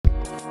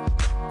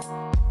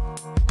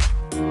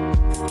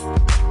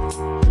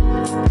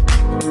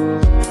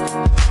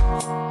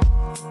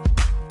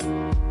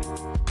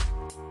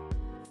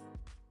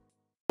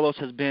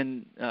Carlos has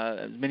been,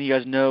 as many of you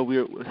guys know, we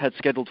had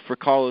scheduled for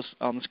Carlos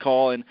on this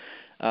call, and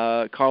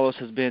Carlos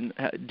has been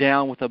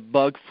down with a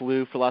bug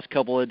flu for the last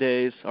couple of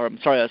days, or I'm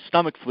sorry, a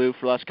stomach flu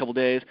for the last couple of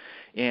days.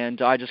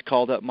 And I just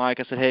called up Mike.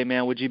 I said, "Hey,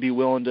 man, would you be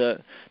willing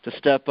to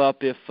step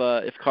up if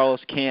Carlos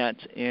can't?"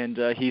 And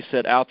he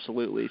said,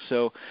 "Absolutely."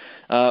 So,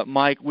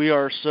 Mike, we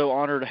are so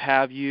honored to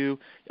have you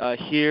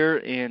here.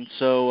 And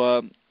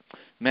so,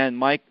 man,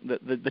 Mike,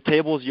 the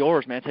table is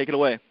yours, man. Take it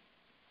away.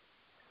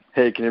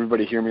 Hey, can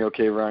everybody hear me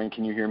okay, Ryan?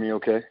 Can you hear me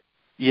okay?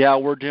 Yeah,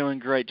 we're doing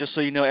great. Just so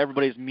you know,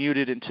 everybody's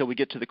muted until we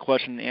get to the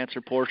question and answer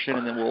portion,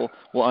 and then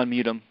we'll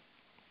unmute them.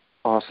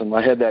 Awesome.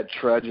 I had that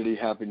tragedy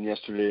happen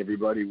yesterday,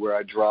 everybody, where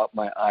I dropped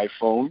my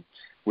iPhone,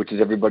 which is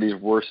everybody's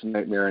worst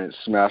nightmare, and it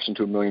smashed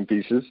into a million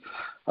pieces.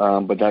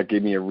 But that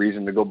gave me a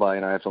reason to go buy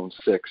an iPhone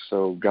 6.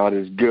 So God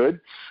is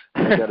good.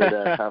 I got it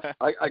at half.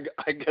 I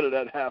got it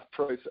at half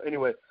price.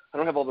 Anyway, I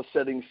don't have all the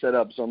settings set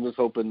up, so I'm just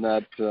hoping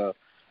that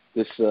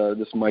this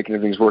mic and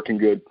everything's working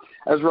good.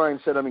 As Ryan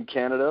said, I'm in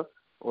Canada,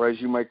 or as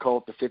you might call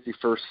it, the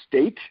 51st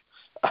state.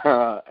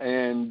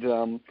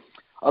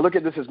 I look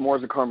at this as more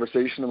as a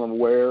conversation. I'm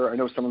aware. I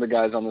know some of the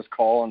guys on this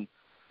call, and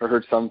I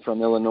heard some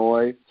from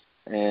Illinois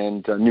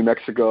and New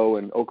Mexico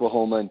and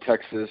Oklahoma and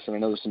Texas, and I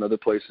know there's some other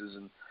places.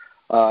 And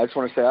I just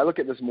want to say I look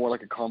at this more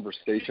like a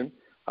conversation.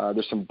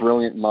 There's some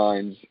brilliant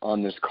minds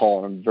on this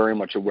call, and I'm very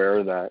much aware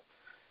of that.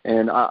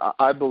 And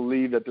I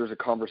believe that there's a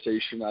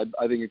conversation.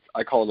 I think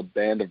I call it a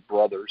band of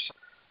brothers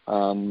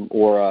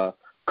or a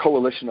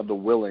coalition of the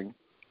willing,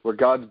 where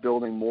God's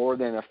building more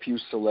than a few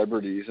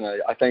celebrities. And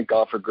I thank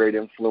God for great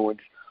influence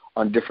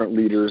on different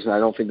leaders, and I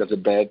don't think that's a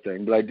bad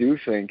thing. But I do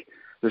think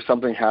there's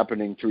something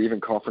happening through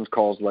even conference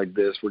calls like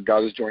this, where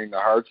God is joining the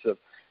hearts of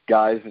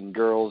guys and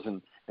girls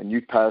and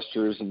youth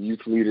pastors and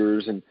youth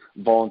leaders and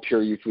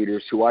volunteer youth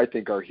leaders who I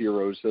think are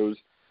heroes, those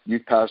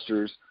youth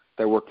pastors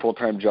that work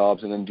full-time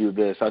jobs and then do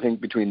this. I think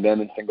between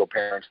them and single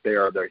parents, they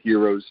are the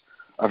heroes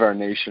of our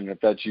nation. If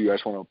that's you, I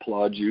just want to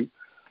applaud you.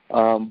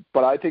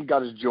 But I think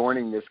God is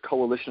joining this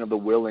coalition of the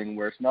willing,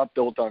 where it's not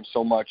built on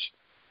so much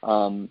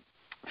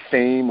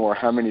fame or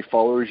how many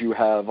followers you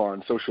have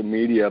on social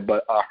media,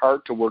 but a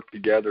heart to work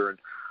together. And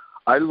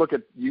I look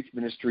at youth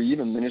ministry,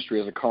 even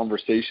ministry, as a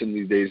conversation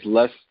these days,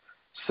 less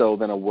so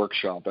than a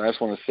workshop. And I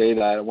just want to say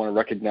that. I want to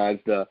recognize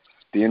the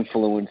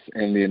influence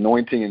and the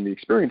anointing and the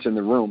experience in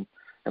the room,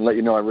 and let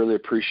you know I really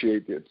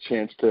appreciate the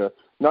chance to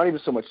not even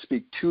so much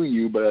speak to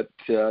you, but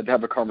to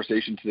have a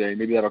conversation today.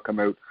 Maybe that'll come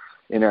out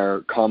in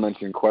our comments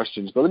and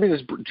questions. But let me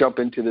just jump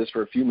into this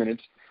for a few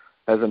minutes,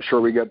 as I'm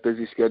sure we got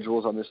busy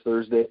schedules on this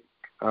Thursday,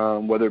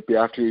 whether it be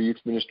after your youth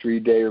ministry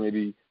day or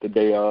maybe the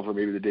day of or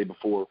maybe the day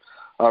before.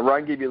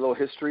 Ryan gave you a little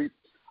history.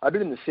 I've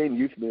been in the same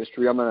youth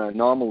ministry. I'm an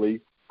anomaly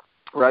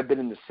where I've been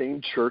in the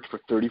same church for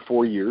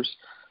 34 years,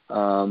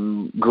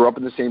 grew up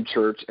in the same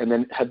church, and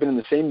then have been in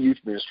the same youth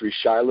ministry,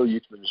 Shiloh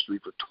Youth Ministry,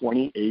 for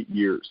 28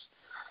 years.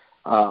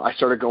 I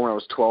started going when I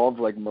was 12,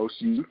 like most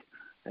youth,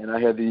 and I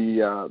had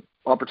the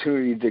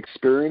opportunity to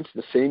experience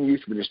the same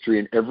youth ministry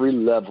in every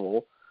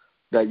level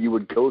that you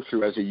would go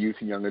through as a youth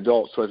and young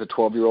adult. So as a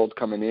 12-year-old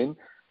coming in,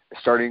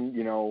 starting,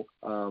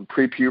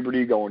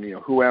 pre-puberty, going,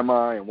 who am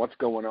I and what's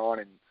going on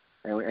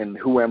and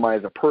who am I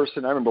as a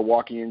person? I remember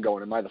walking in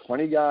going, am I the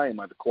funny guy? Am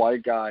I the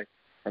quiet guy?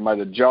 Am I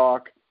the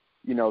jock?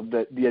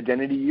 The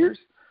identity years.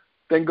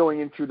 Then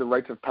going in through the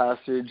rites of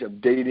passage of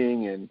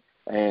dating and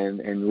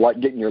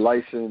getting your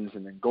license,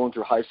 and then going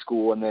through high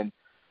school and then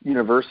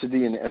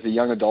university and as a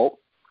young adult,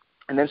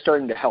 and then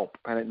starting to help.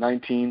 And at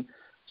 19,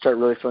 started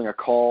really feeling a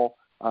call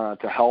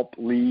to help,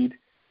 lead,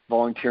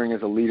 volunteering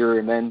as a leader,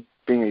 and then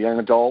being a young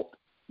adult,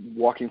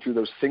 walking through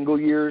those single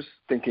years,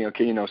 thinking,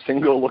 okay,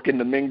 single, looking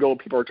to mingle,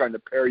 people are trying to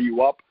pair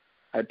you up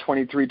at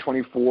 23,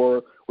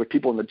 24 with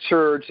people in the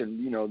church, and,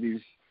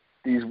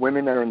 these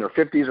women that are in their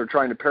 50s are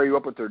trying to pair you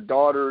up with their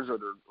daughters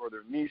or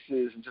their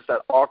nieces, and just that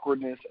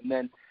awkwardness, and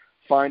then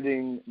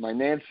finding my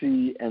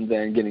Nancy, and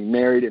then getting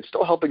married, and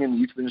still helping in the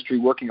youth ministry,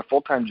 working a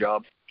full-time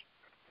job.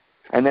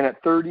 And then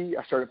at 30,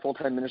 I started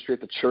full-time ministry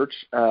at the church,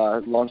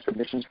 launched a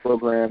missions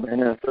program.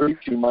 And then at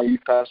 32, my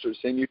youth pastor, the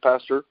same youth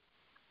pastor,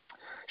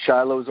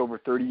 Shiloh, is over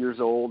 30 years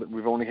old.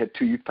 We've only had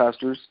 2 youth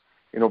pastors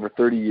in over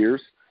 30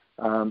 years.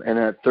 And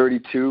at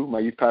 32, my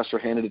youth pastor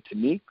handed it to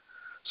me.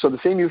 So the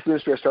same youth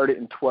ministry I started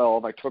in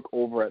 12, I took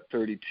over at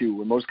 32.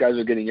 When most guys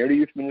are getting out of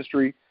youth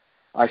ministry,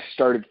 I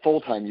started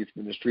full-time youth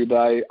ministry.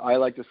 But I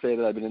like to say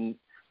that I've been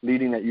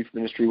leading that youth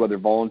ministry, whether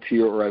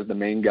volunteer or as the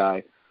main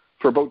guy,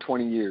 for about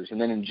 20 years. And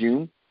then in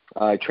June,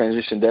 I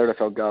transitioned out. I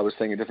felt God was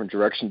saying a different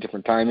direction,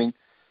 different timing,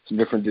 some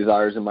different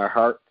desires in my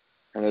heart.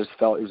 And I just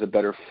felt it was a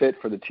better fit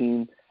for the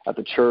team at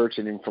the church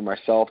and even for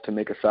myself to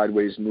make a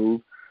sideways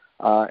move.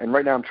 And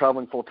right now I'm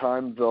traveling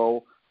full-time,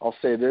 though I'll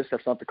say this,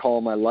 that's not the call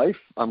of my life.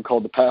 I'm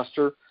called the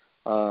pastor.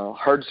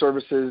 Hard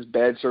services,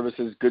 bad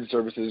services, good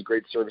services,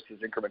 great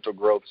services, incremental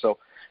growth. So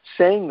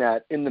saying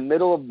that, in the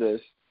middle of this,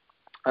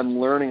 I'm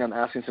learning, I'm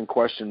asking some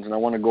questions, and I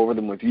want to go over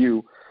them with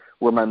you,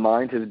 where my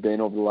mind has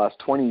been over the last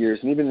 20 years,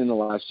 and even in the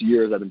last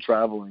year as I've been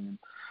traveling. And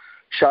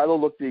Shiloh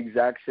looked the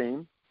exact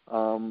same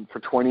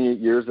for 28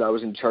 years that I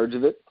was in charge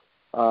of it.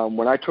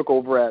 When I took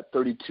over at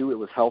 32, it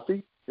was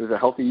healthy. It was a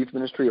healthy youth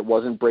ministry. It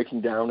wasn't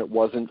breaking down. It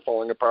wasn't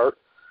falling apart.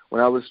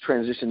 When I was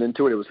transitioned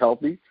into it, it was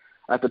healthy.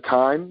 At the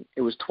time,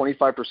 it was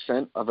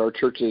 25% of our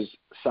church's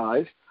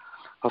size.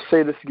 I'll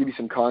say this to give you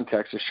some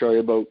context, to show you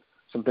about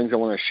some things I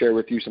want to share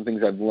with you, some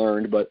things I've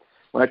learned. But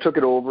when I took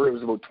it over, it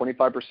was about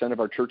 25% of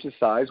our church's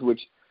size,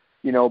 which,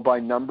 by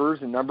numbers,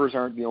 and numbers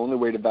aren't the only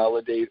way to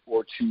validate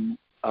or to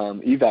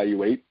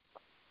evaluate,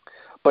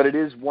 but it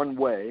is one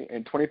way,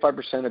 and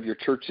 25% of your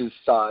church's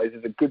size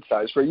is a good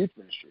size for a youth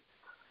ministry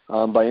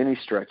by any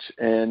stretch.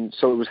 And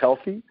so it was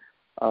healthy.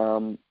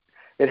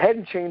 It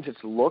hadn't changed its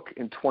look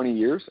in 20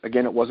 years.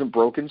 Again, it wasn't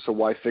broken, so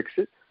why fix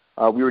it?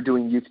 We were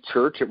doing youth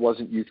church. It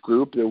wasn't youth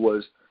group. There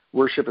was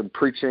worship and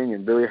preaching,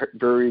 and very,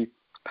 very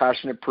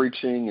passionate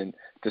preaching and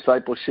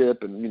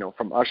discipleship, and,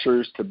 from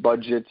ushers to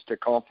budgets to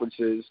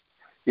conferences,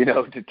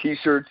 to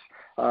T-shirts,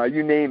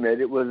 you name it.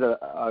 It was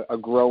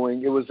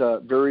it was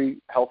a very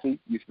healthy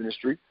youth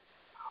ministry.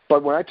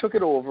 But when I took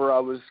it over, I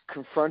was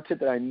confronted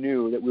that I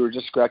knew that we were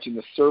just scratching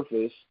the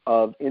surface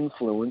of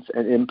influence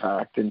and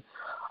impact. And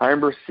I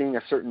remember seeing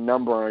a certain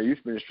number on our youth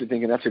ministry,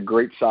 thinking that's a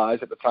great size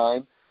at the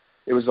time.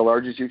 It was the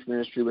largest youth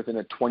ministry within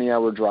a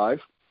 20-hour drive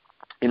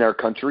in our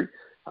country.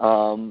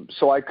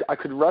 So I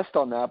could rest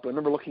on that, but I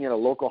remember looking at a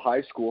local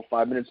high school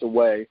 5 minutes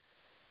away,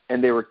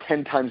 and they were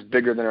 10 times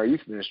bigger than our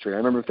youth ministry. I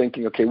remember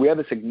thinking, okay, we have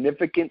a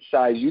significant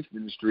size youth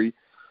ministry,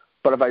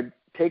 but if I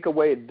take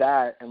away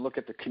that and look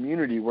at the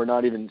community, we're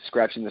not even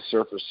scratching the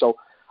surface. So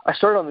I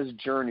started on this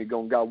journey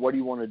going, God, what do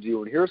you want to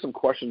do? And here are some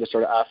questions I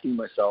started asking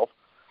myself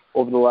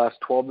over the last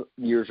 12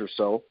 years or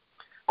so.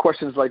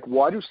 Questions like,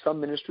 why do some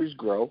ministries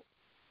grow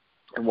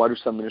and why do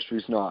some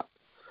ministries not?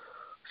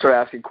 Started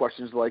asking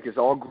questions like, is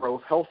all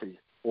growth healthy?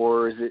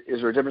 Or is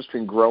there a difference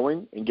between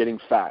growing and getting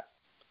fat?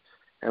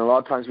 And a lot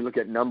of times we look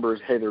at numbers,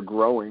 hey, they're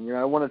growing. And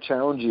I want to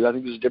challenge you. I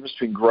think there's a difference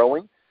between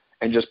growing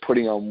and just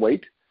putting on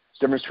weight. There's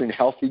a difference between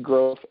healthy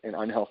growth and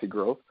unhealthy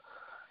growth.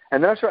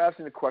 And then I started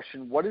asking the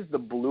question, what is the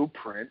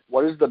blueprint?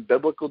 What is the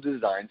biblical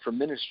design for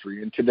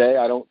ministry? And today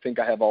I don't think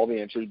I have all the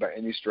answers by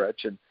any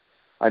stretch. And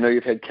I know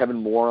you've had Kevin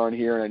Moore on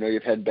here, and I know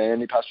you've had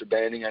Pastor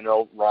Banning, I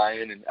know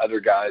Ryan and other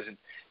guys, and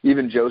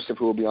even Joseph,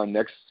 who will be on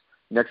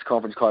next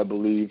conference call, I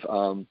believe.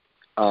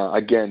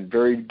 Again,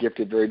 very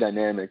gifted, very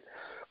dynamic.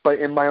 But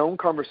in my own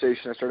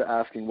conversation, I started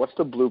asking, what's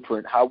the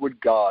blueprint? How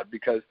would God?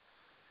 Because,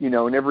 in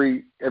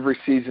every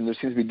season there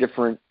seems to be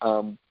different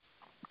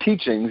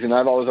teachings, and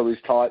I've always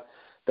taught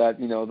that,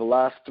 the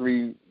last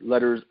three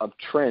letters of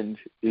trend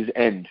is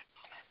end.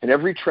 And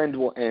every trend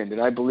will end.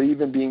 And I believe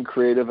in being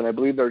creative, and I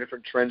believe there are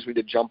different trends we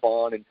need to jump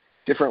on and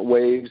different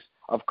waves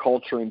of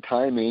culture and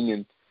timing.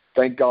 And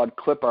thank God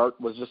clip art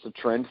was just a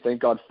trend.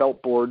 Thank God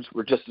felt boards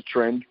were just a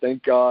trend.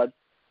 Thank God,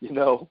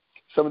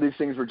 some of these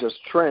things were just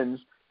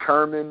trends.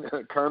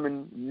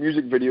 Carmen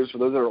music videos, for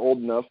those that are old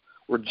enough,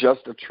 were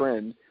just a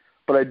trend.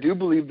 But I do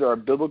believe there are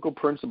biblical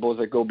principles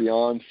that go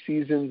beyond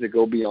seasons, that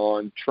go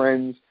beyond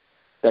trends,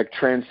 that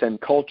transcend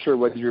culture,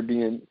 whether you're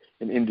being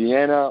in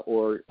Indiana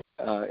or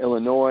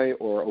Illinois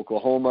or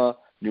Oklahoma,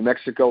 New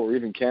Mexico, or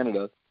even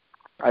Canada.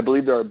 I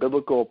believe there are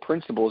biblical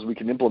principles we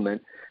can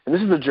implement, and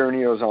this is the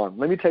journey I was on.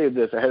 Let me tell you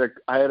this.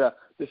 I had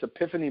this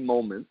epiphany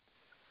moment.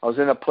 I was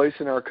in a place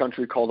in our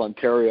country called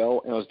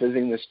Ontario, and I was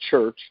visiting this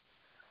church,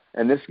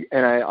 and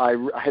I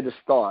had this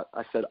thought.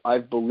 I said,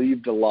 I've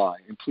believed a lie.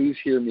 And please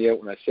hear me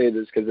out when I say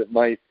this, because it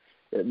might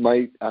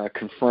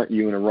confront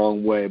you in a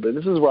wrong way. But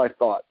this is what I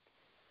thought.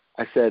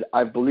 I said,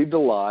 I've believed a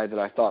lie that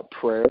I thought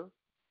prayer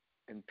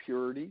and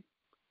purity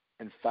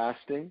and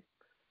fasting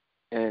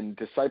and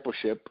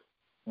discipleship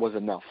was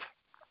enough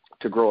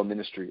to grow a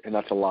ministry, and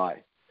that's a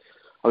lie.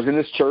 I was in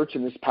this church,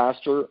 and this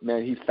pastor,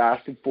 man, he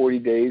fasted 40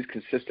 days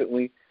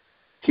consistently.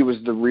 He was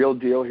the real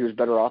deal. He was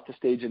better off the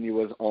stage than he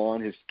was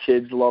on. His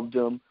kids loved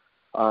him.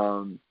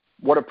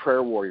 What a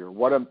prayer warrior.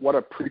 What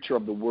a preacher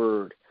of the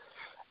word.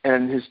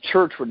 And his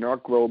church would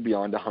not grow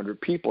beyond 100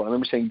 people. And I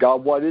remember saying,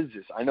 God, what is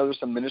this? I know there's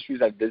some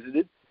ministries I've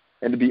visited,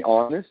 and to be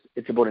honest,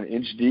 it's about an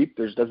inch deep.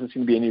 There doesn't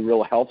seem to be any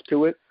real health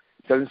to it.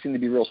 It doesn't seem to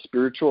be real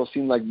spiritual. It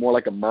seemed like more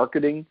like a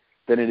marketing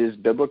than it is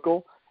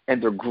biblical.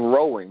 And they're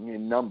growing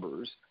in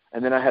numbers.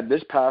 And then I had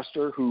this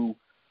pastor who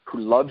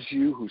loves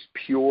you, who's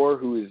pure,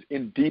 who is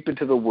deep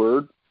into the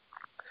word,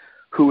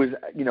 who is,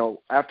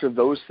 after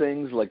those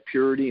things like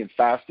purity and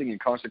fasting and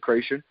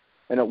consecration,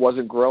 and it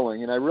wasn't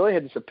growing. And I really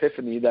had this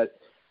epiphany that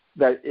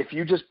if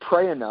you just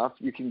pray enough,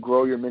 you can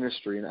grow your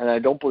ministry. And I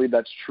don't believe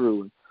that's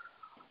true.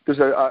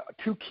 There's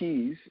two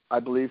keys, I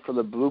believe, for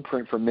the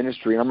blueprint for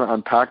ministry, and I'm going to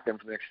unpack them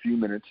for the next few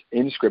minutes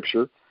in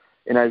Scripture.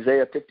 In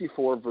Isaiah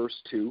 54, verse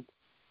 2,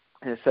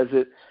 and it says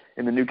it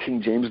in the New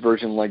King James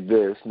Version like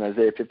this, in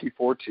Isaiah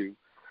 54:2,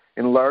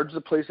 enlarge the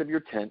place of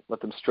your tent,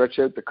 let them stretch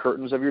out the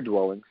curtains of your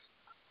dwellings.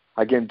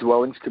 Again,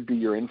 dwellings could be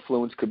your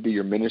influence, could be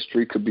your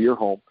ministry, could be your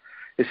home.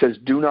 It says,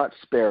 do not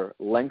spare.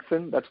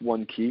 Lengthen, that's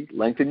one key.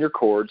 Lengthen your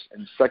cords.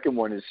 And the second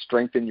one is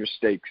strengthen your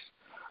stakes.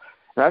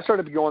 And I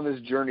started to go on this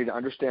journey to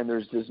understand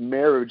there's this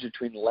marriage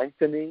between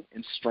lengthening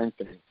and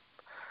strengthening.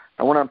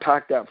 I want to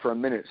unpack that for a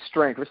minute.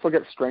 Strength, let's look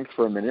at strength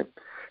for a minute.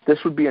 This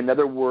would be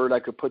another word I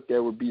could put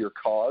there would be your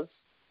cause.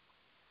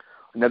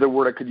 Another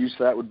word I could use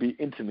for that would be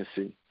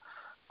intimacy.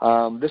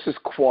 This is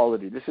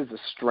quality. This is a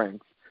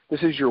strength.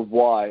 This is your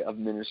why of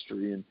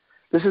ministry. And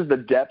this is the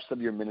depths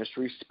of your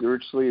ministry.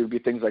 Spiritually, it would be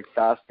things like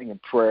fasting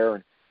and prayer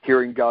and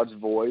hearing God's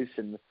voice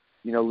and,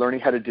 learning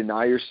how to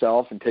deny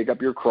yourself and take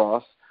up your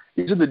cross.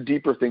 These are the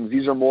deeper things.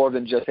 These are more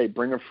than just, hey,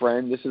 bring a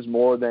friend. This is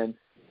more than,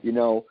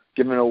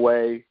 giving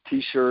away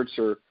T-shirts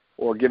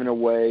or giving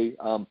away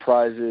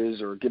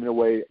prizes or giving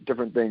away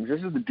different things.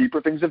 This is the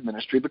deeper things of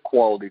ministry, the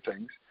quality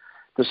things,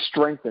 the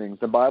strengthening.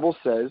 The Bible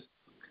says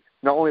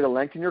not only to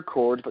lengthen your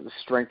cords, but to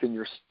strengthen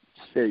your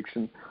stakes.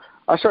 And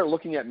I started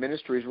looking at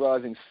ministries,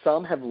 realizing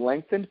some have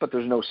lengthened, but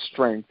there's no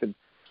strength. And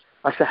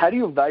I said, how do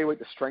you evaluate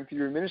the strength of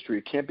your ministry?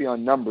 It can't be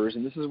on numbers.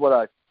 And this is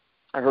what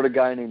I heard a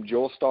guy named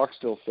Joel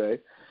Stockstill say.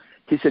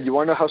 He said, you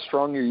want to know how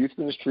strong your youth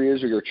ministry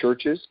is or your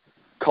church is?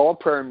 Call a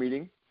prayer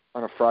meeting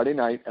on a Friday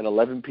night at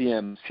 11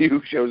 p.m. See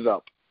who shows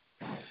up.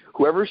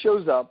 Whoever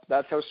shows up,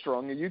 that's how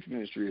strong your youth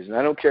ministry is. And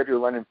I don't care if you're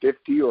running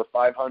 50 or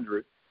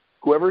 500.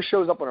 Whoever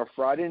shows up on a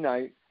Friday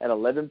night at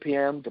 11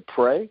 p.m. to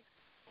pray,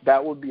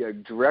 that would be a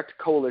direct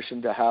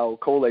correlation to how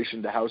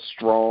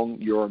strong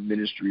your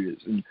ministry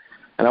is.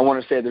 And I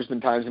want to say there's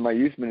been times in my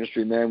youth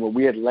ministry, man, where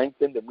we had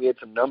lengthened and we had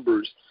some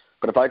numbers,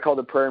 but if I called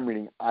a prayer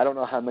meeting, I don't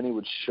know how many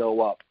would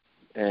show up.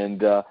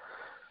 And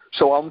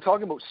so I'm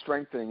talking about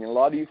strengthening. In a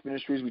lot of youth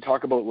ministries, we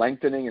talk about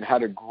lengthening and how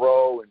to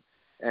grow,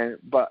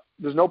 but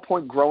there's no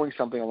point growing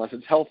something unless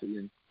it's healthy.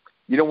 And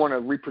you don't want to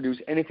reproduce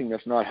anything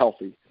that's not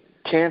healthy.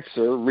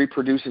 Cancer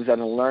reproduces at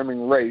an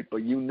alarming rate,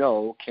 but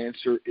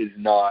cancer is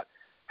not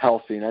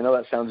healthy. And I know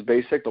that sounds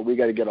basic, but we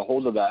got to get a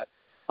hold of that.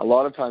 A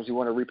lot of times we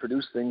want to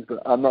reproduce things, but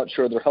I'm not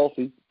sure they're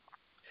healthy.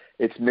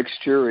 It's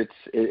mixture,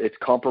 it's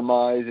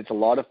compromise, it's a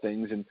lot of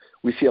things, and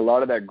we see a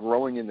lot of that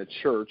growing in the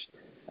church.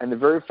 And the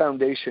very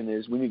foundation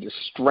is we need to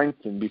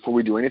strengthen before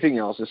we do anything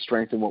else, is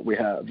strengthen what we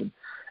have. And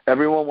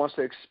everyone wants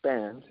to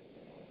expand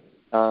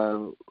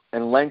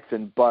and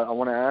lengthen, but I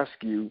want to ask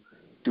you,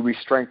 do we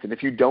strengthen?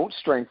 If you don't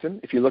strengthen,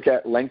 if you look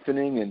at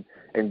lengthening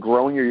and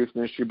growing your youth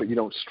ministry, but you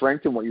don't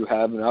strengthen what you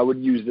have, and I would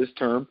use this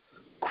term,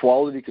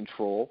 quality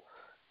control.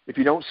 If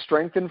you don't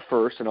strengthen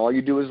first and all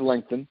you do is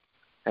lengthen,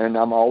 and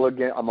I'm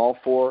all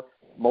for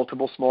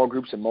multiple small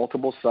groups and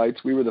multiple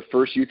sites. We were the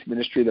first youth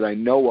ministry that I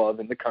know of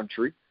in the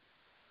country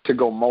to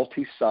go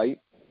multi-site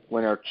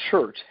when our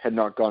church had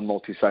not gone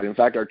multi-site. In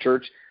fact, our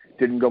church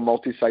didn't go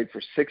multi-site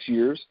for 6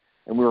 years,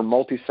 and we were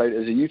multi-site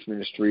as a youth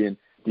ministry. And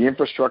the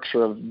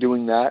infrastructure of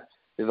doing that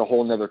is a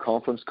whole other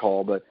conference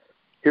call. But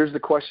here's the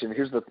question.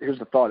 Here's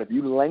the thought. If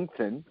you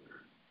lengthen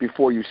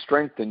before you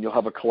strengthen, you'll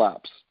have a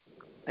collapse.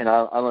 And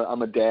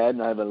I'm a dad,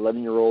 and I have an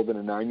 11-year-old and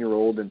a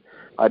 9-year-old, and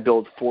I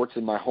build forts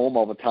in my home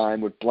all the time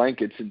with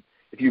blankets. And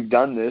if you've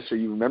done this or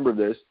you remember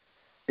this,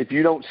 if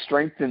you don't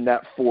strengthen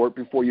that fort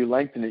before you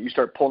lengthen it, you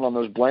start pulling on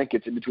those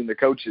blankets in between the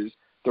coaches,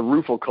 the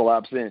roof will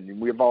collapse in.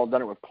 And we've all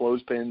done it with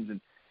clothespins.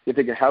 And you're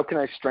thinking, how can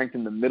I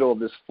strengthen the middle of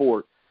this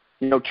fort?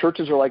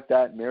 Churches are like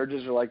that.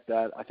 Marriages are like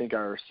that. I think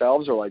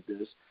ourselves are like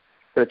this.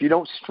 But if you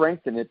don't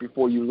strengthen it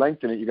before you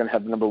lengthen it, you're going to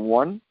have, number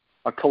one,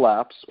 a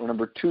collapse, or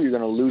number two, you're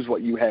going to lose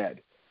what you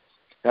had.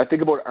 And I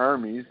think about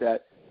armies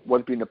that,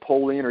 whether it be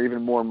Napoleon or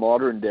even more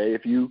modern day,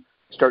 if you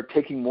start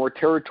taking more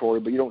territory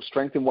but you don't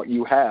strengthen what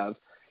you have,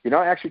 you're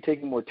not actually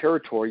taking more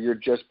territory, you're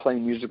just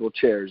playing musical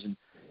chairs. And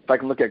if I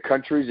can look at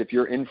countries, if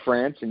you're in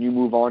France and you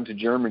move on to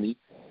Germany,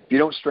 if you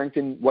don't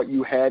strengthen what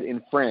you had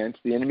in France,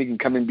 the enemy can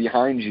come in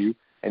behind you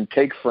and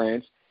take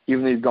France,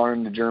 even though you've gone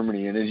into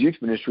Germany. And as youth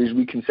ministries,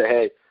 we can say,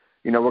 hey,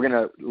 we're going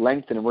to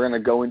lengthen and we're going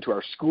to go into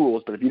our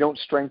schools, but if you don't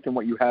strengthen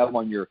what you have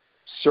on your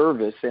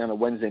service, say on a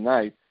Wednesday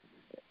night,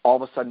 all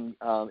of a sudden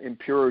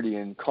impurity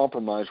and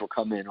compromise will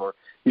come in. Or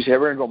you say, hey,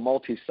 we're going to go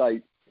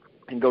multi-site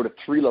and go to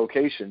 3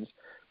 locations,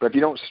 but if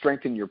you don't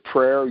strengthen your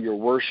prayer, your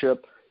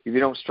worship, if you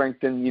don't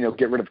strengthen,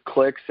 get rid of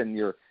cliques and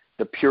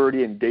the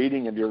purity and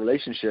dating of your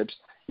relationships,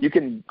 you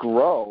can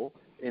grow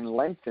in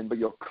lengthen, but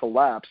you'll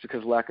collapse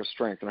because of lack of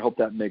strength. And I hope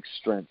that makes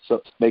sense.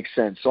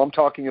 So I'm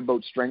talking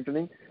about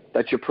strengthening.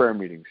 That's your prayer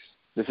meetings.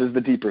 This is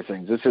the deeper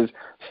things. This is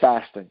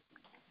fasting.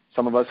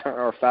 Some of us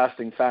are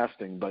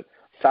fasting, but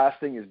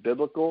fasting is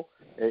biblical.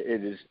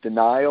 It is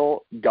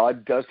denial.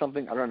 God does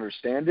something. I don't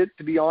understand it,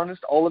 to be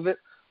honest, all of it,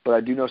 but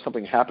I do know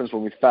something happens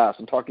when we fast.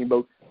 I'm talking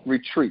about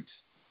retreats.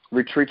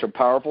 Retreats are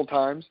powerful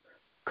times.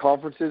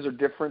 Conferences are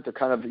different. They're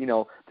kind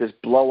of, this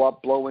blow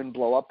up, blow in,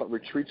 blow up, but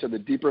retreats are the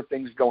deeper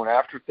things, going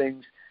after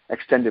things,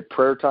 extended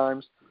prayer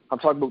times. I'm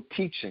talking about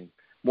teaching,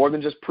 more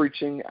than just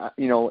preaching,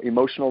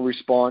 emotional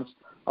response.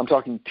 I'm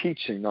talking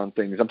teaching on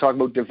things. I'm talking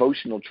about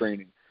devotional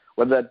training,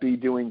 whether that be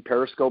doing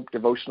Periscope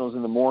devotionals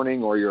in the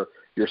morning or your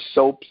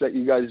soaps that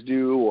you guys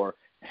do or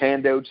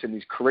handouts and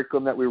these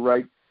curriculum that we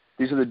write.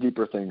 These are the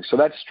deeper things. So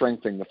that's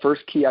strengthening. The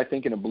first key, I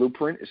think, in a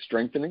blueprint is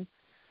strengthening.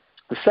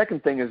 The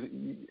second thing is,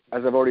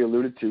 as I've already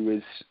alluded to,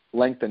 is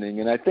lengthening.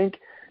 And I think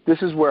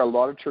this is where a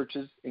lot of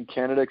churches in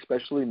Canada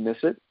especially miss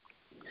it.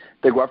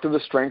 They go after the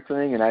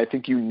strengthening, and I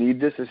think you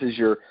need this. This is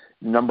your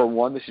number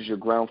one. This is your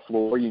ground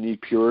floor. You need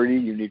purity.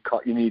 You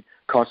need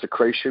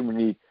consecration. We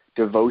need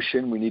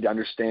devotion. We need to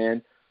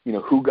understand,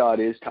 who God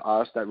is to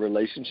us, that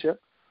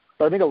relationship.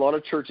 But I think a lot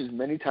of churches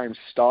many times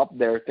stop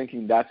there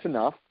thinking that's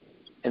enough,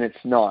 and it's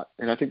not.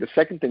 And I think the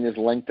second thing is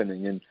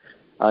lengthening. And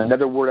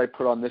another word I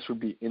put on this would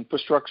be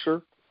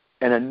infrastructure.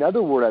 And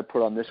another word I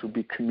put on this would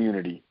be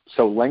community.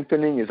 So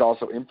lengthening is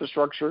also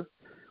infrastructure,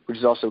 which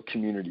is also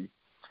community.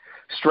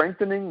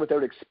 Strengthening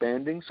without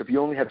expanding. So if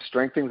you only have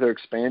strengthening without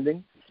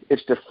expanding,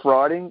 it's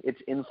defrauding its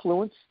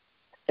influence,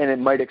 and it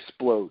might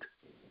explode.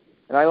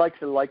 And I like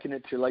to liken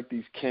it to like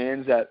these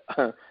cans that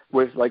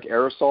with like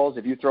aerosols.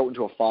 If you throw it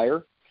into a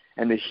fire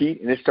and the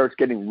heat and it starts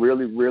getting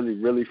really, really,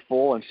 really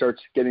full and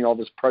starts getting all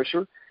this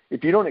pressure,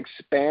 if you don't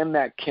expand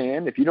that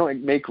can, if you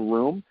don't make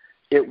room,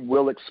 it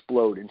will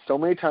explode. And so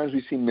many times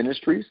we see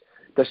ministries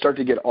that start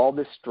to get all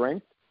this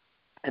strength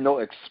and they'll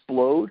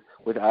explode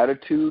with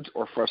attitudes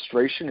or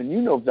frustration. And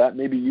you know that.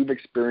 Maybe you've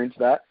experienced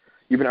that.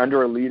 You've been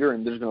under a leader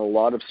and there's been a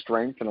lot of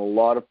strength and a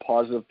lot of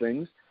positive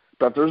things.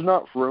 But if there's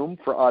not room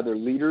for either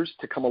leaders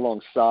to come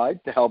alongside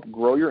to help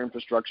grow your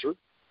infrastructure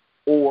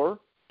or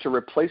to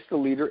replace the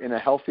leader in a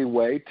healthy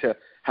way to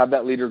have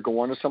that leader go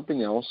on to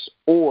something else,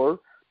 or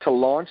to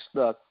launch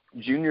the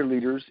junior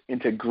leaders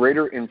into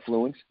greater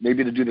influence,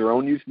 maybe to do their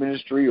own youth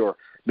ministry or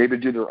maybe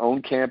to do their own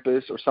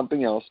campus or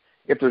something else,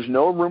 if there's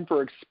no room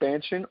for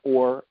expansion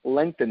or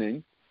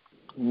lengthening,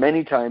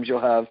 many times you'll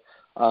have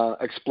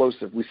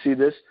explosive. We see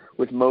this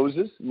with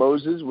Moses.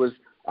 Moses was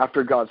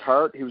after God's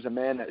heart. He was a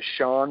man that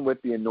shone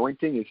with the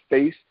anointing. His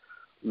face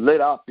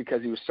lit up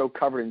because he was so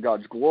covered in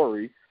God's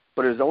glory.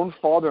 But his own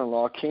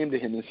father-in-law came to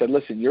him and said,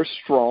 listen, you're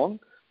strong,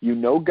 you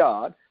know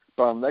God,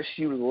 but unless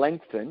you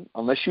lengthen,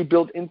 unless you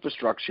build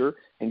infrastructure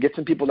and get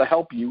some people to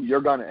help you,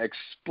 you're going to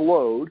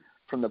explode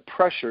from the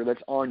pressure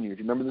that's on you.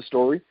 Do you remember the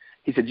story?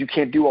 He said, you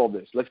can't do all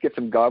this. Let's get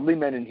some godly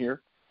men in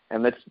here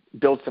and let's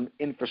build some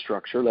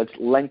infrastructure. Let's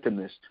lengthen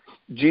this.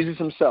 Jesus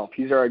himself,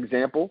 he's our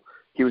example.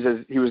 He was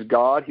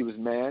God, he was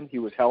man, he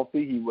was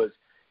healthy,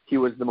 he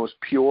was the most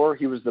pure,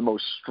 he was the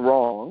most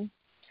strong.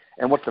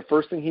 And what's the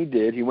first thing he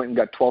did? He went and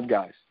got 12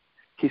 guys.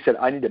 He said,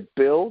 I need to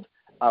build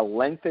a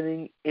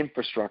lengthening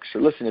infrastructure.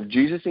 Listen, if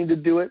Jesus needed to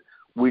do it,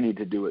 we need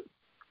to do it.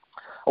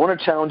 I want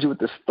to challenge you with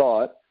this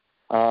thought.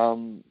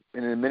 And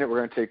in a minute we're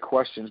going to take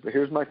questions, but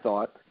here's my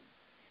thought.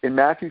 In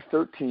Matthew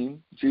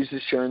 13, Jesus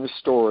is sharing the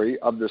story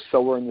of the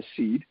sower and the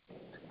seed.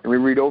 And we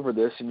read over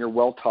this, and you're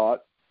well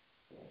taught.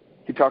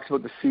 He talks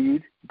about the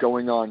seed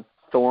going on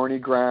thorny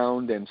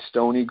ground and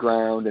stony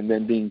ground and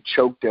then being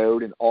choked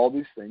out and all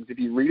these things. If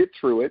you read it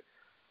through it,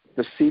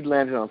 the seed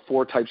landed on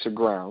 4 types of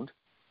ground.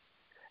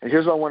 And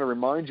here's what I want to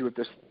remind you with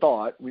this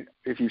thought.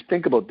 If you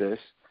think about this,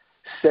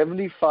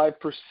 75%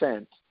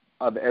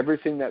 of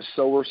everything that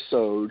sower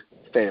sowed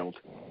failed.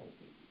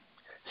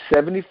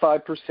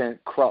 75%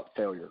 crop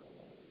failure.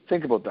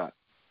 Think about that.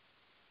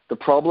 The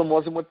problem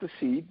wasn't with the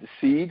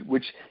seed,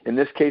 which in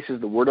this case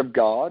is the Word of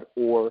God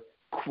or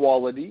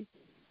quality.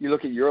 You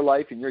look at your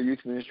life and your youth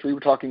ministry, we're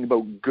talking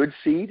about good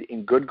seed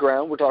in good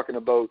ground. We're talking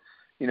about,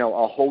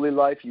 a holy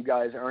life. You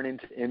guys aren't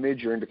into image,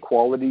 you're into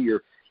quality,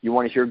 you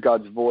want to hear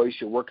God's voice,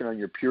 you're working on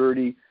your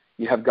purity,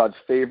 you have God's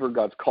favor,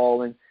 God's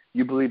calling,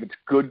 you believe it's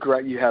good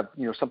ground, you have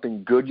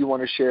something good you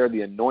want to share,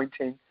 the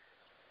anointing.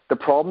 The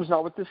problem's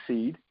not with the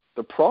seed.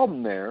 The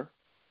problem there,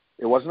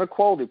 it wasn't a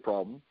quality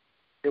problem,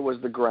 it was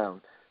the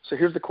ground. So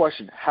here's the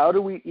question. How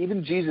do we,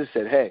 even Jesus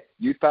said, hey,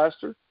 youth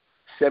pastor,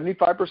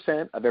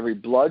 75% of every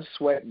blood,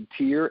 sweat, and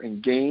tear,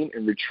 and game,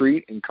 and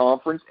retreat, and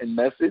conference, and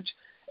message,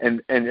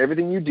 and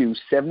everything you do,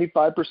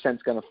 75%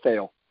 is going to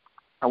fail.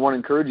 I want to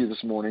encourage you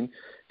this morning.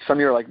 Some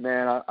of you are like,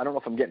 man, I don't know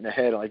if I'm getting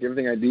ahead. Like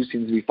everything I do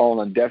seems to be falling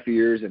on deaf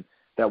ears, and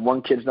that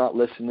one kid's not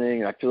listening,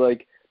 and I feel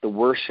like the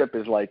worship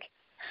is like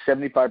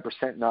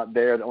 75% not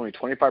there, only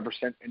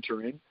 25%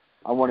 entering.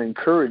 I want to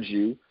encourage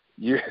you,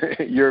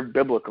 you're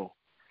biblical.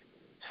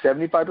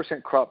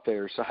 75% crop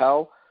failure. So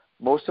how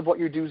most of what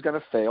you do is going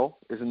to fail.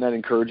 Isn't that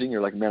encouraging?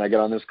 You're like, man, I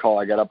got on this call,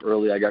 I got up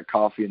early, I got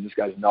coffee, and this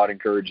guy's not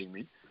encouraging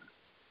me.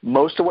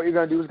 Most of what you're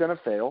going to do is going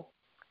to fail.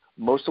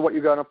 Most of what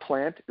you're going to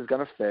plant is going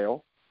to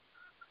fail.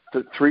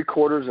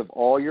 3/4 of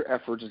all your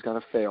efforts is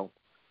going to fail.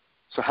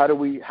 So how do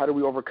we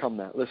overcome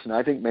that? Listen,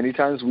 I think many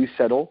times we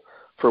settle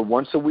for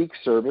once a week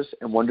service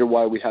and wonder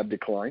why we have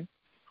decline.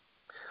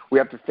 We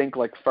have to think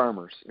like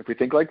farmers. If we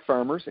think like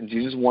farmers, and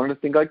Jesus wanted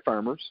to think like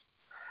farmers,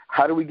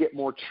 how do we get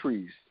more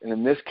trees? And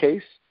in this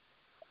case,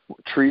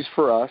 trees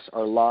for us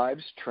are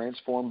lives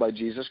transformed by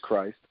Jesus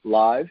Christ,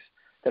 lives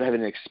that have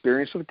an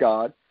experience with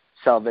God,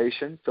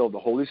 salvation, filled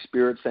with the Holy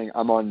Spirit, saying,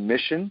 I'm on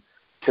mission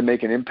to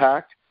make an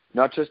impact,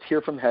 not just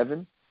hear from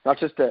heaven, not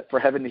just for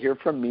heaven to hear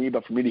from me,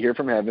 but for me to hear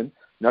from heaven,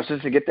 not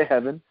just to get to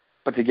heaven,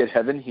 but to get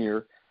heaven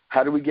here.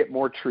 How do we get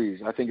more trees?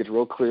 I think it's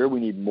real clear. We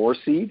need more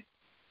seed.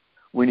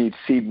 We need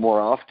seed more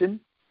often,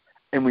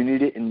 and we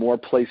need it in more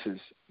places.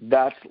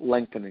 That's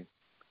lengthening.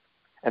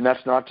 And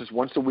that's not just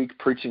once a week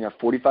preaching a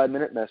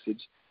 45-minute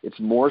message. It's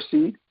more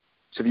seed.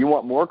 So if you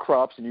want more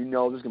crops and you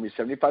know there's going to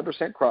be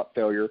 75% crop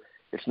failure,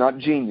 it's not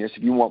genius.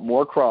 If you want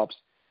more crops,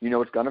 you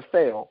know it's going to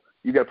fail.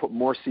 You got to put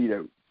more seed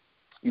out.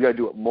 You got to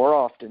do it more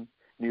often,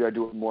 and you got to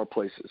do it in more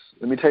places.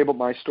 Let me tell you about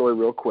my story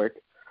real quick.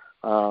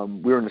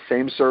 We were in the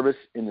same service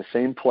in the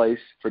same place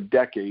for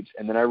decades,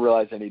 and then I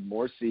realized I need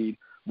more seed,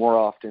 more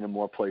often, and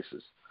more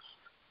places.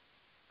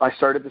 I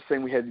started this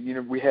thing. We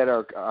had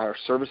our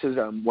services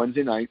on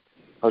Wednesday night.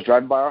 I was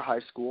driving by our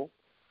high school.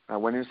 I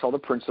went in and saw the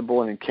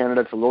principal, and in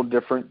Canada it's a little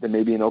different than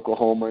maybe in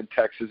Oklahoma and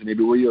Texas,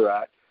 maybe where you're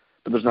at.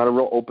 But there's not a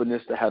real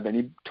openness to have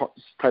any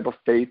type of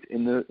faith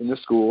in the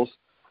schools.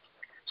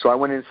 So I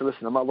went in and said,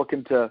 listen, I'm not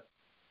looking to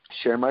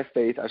share my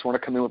faith. I just want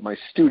to come in with my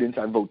students.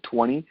 I vote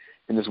 20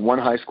 in this one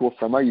high school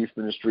from my youth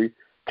ministry.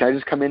 Can I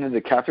just come into the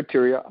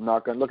cafeteria? I'm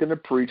not looking to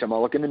preach. I'm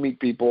not looking to meet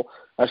people.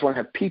 I just want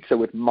to have pizza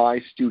with my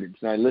students.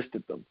 And I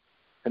listed them.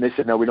 And they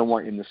said, no, we don't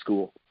want you in the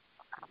school.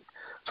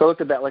 So I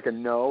looked at that like a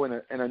no,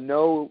 and a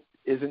no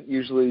isn't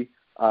usually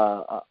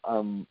a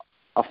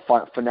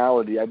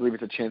finality. I believe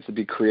it's a chance to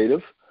be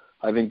creative.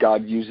 I think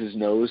God uses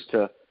no's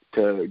to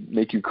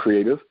make you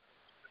creative.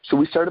 So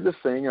we started this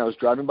thing, and I was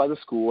driving by the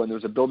school, and there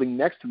was a building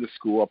next to the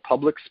school, a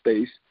public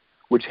space,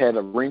 which had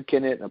a rink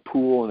in it, and a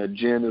pool, and a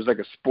gym. There was like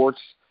a sports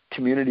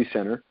community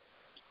center.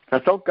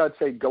 And I felt God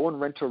say, go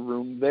and rent a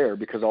room there,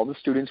 because all the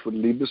students would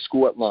leave the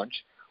school at lunch,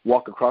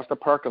 walk across the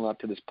parking lot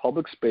to this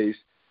public space,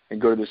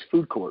 and go to this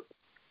food court.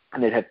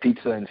 And they'd have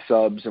pizza and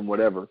subs and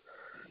whatever.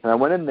 And I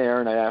went in there,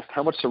 and I asked,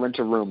 how much to rent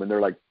a room? And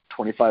they're like,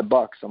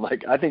 $25. I'm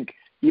like, I think,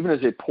 even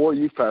as a poor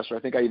youth pastor, I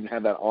think I even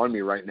have that on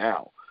me right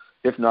now.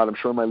 If not, I'm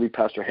sure my lead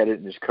pastor had it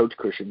in his coach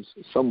cushions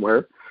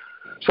somewhere.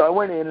 So I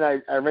went in,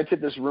 and I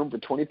rented this room for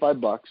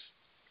 $25.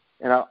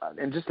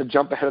 And just to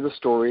jump ahead of the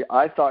story,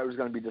 I thought it was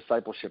going to be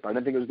discipleship. I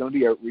didn't think it was going to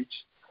be outreach.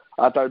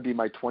 I thought it would be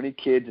my 20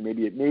 kids and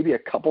maybe a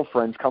couple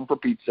friends come for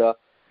pizza,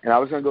 and I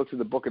was going to go through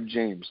the book of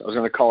James. I was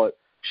going to call it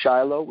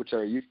Shiloh, which is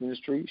our youth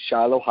ministry,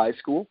 Shiloh High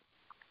School,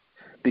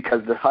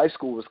 because the high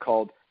school was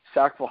called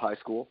Sackville High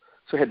School.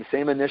 So it had the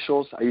same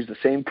initials. I used the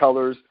same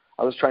colors.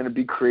 I was trying to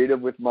be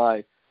creative with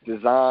my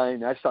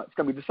design. I thought it's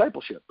going to be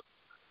discipleship.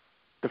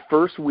 The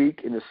first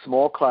week in this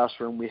small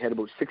classroom, we had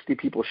about 60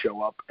 people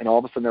show up, and all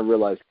of a sudden I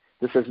realized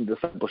this isn't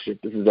discipleship,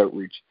 this is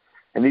outreach.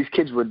 And these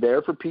kids were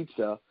there for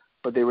pizza,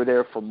 but they were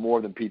there for more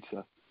than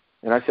pizza.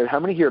 And I said, how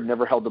many here have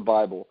never held the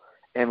Bible?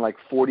 And like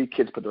 40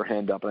 kids put their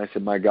hand up, and I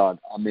said, my God,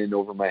 I'm in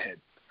over my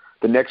head.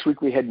 The next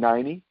week we had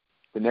 90.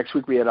 The next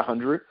week we had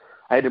 100.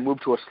 I had to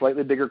move to a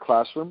slightly bigger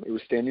classroom. It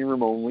was standing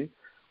room only.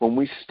 When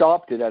we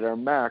stopped it at our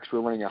max, we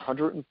were running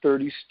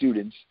 130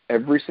 students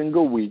every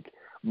single week,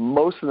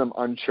 most of them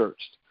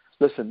unchurched.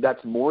 Listen,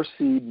 that's more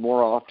seed,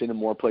 more often, and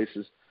more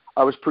places.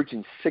 I was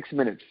preaching 6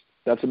 minutes.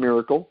 That's a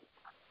miracle.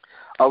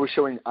 I was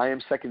showing I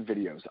Am Second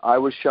videos. I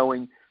was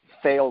showing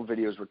fail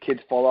videos where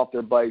kids fall off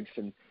their bikes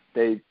and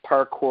they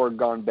parkour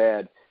gone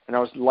bad. And I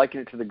was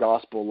likening it to the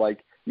gospel,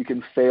 like you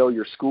can fail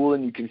your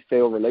schooling, you can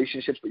fail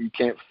relationships, but you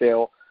can't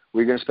fail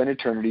where you're going to spend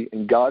eternity.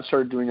 And God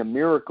started doing a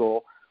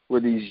miracle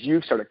where these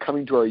youth started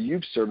coming to our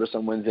youth service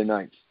on Wednesday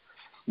nights.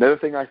 Another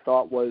thing I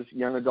thought was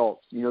young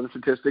adults. You know the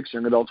statistics.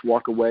 Young adults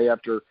walk away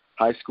after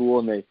high school,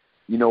 and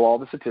you know all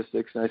the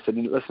statistics. And I said,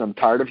 listen, I'm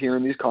tired of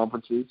hearing these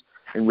conferences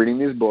and reading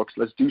these books.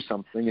 Let's do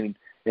something. And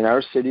in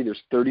our city,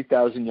 there's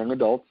 30,000 young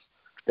adults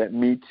that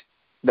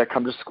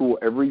come to school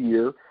every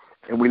year,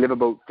 and we live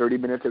about 30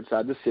 minutes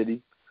outside the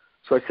city.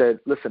 So I said,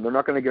 listen, they're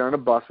not going to get on a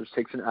bus, which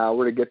takes an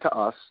hour to get to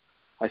us.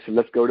 I said,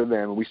 let's go to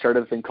them. And we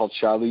started a thing called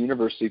Shiloh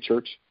University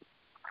Church.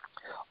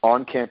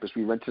 On campus,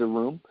 we rented a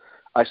room.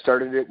 I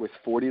started it with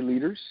 40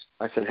 leaders.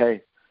 I said,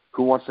 hey,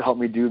 who wants to help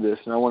me do this?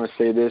 And I want to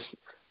say this,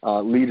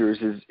 leaders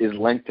is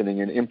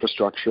lengthening and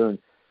infrastructure. And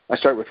I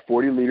started with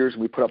 40 leaders,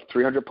 and we put up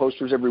 300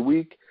 posters every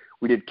week.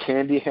 We did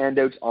candy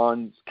handouts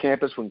on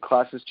campus when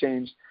classes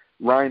changed.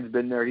 Ryan's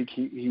been there. He's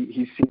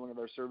seen one of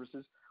our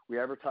services. We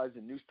advertised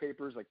in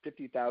newspapers, like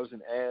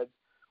 50,000 ads.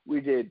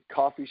 We did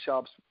coffee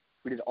shops.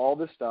 We did all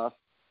this stuff.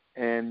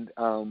 And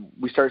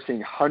we started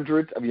seeing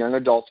hundreds of young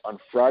adults on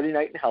Friday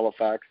night in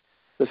Halifax.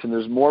 Listen,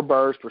 there's more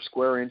bars per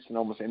square inch than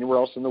almost anywhere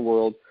else in the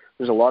world.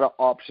 There's a lot of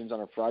options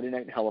on a Friday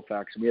night in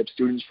Halifax. And we have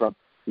students from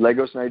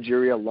Lagos,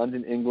 Nigeria,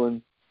 London,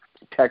 England,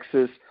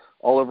 Texas,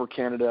 all over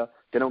Canada.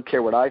 They don't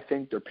care what I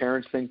think. Their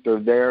parents think. They're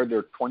there.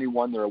 They're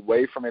 21. They're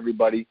away from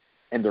everybody.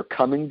 And they're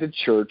coming to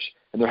church,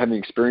 and they're having an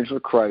experience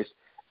with Christ.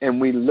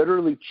 And we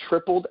literally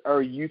tripled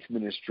our youth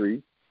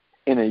ministry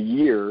in a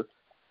year.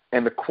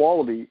 And the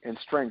quality and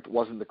strength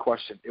wasn't the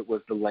question. It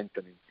was the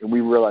lengthening. And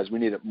we realized we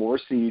needed more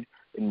seed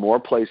in more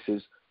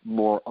places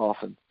more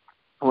often.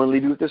 I want to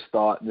leave you with this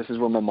thought, and this is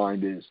where my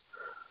mind is.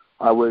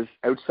 I was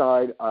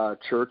outside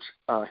church,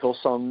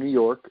 Hillsong, New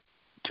York,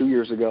 2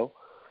 years ago,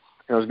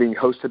 and I was being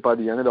hosted by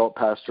the young adult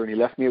pastor, and he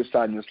left me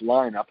outside in this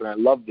lineup, and I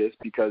love this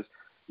because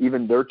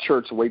even their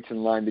church waits in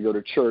line to go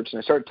to church. And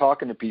I started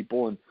talking to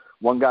people, and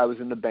one guy was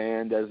in the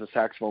band as a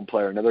saxophone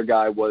player. Another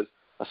guy was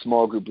a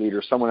small group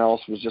leader. Someone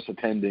else was just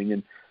attending,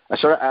 and I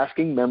started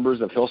asking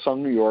members of Hillsong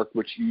New York,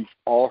 which you've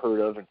all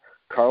heard of, and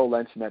Carl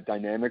Lentz and that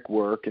dynamic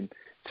work, and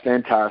it's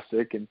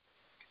fantastic. And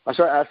I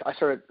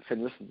started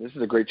saying, listen, this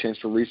is a great chance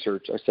for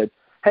research. I said,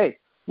 hey,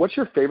 what's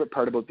your favorite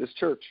part about this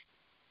church?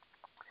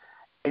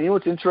 And you know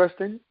what's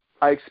interesting?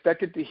 I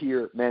expected to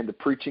hear, man, the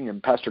preaching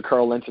and Pastor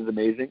Carl Lentz is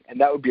amazing, and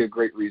that would be a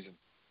great reason.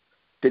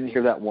 Didn't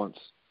hear that once.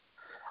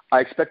 I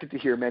expected to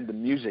hear, man, the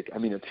music. I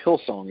mean, it's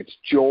Hillsong. It's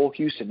Joel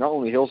Houston. Not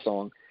only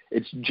Hillsong,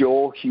 it's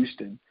Joel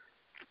Houston.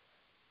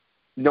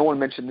 No one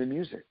mentioned the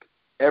music.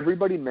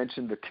 Everybody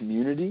mentioned the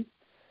community.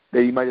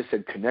 They might have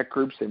said connect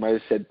groups. They might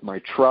have said my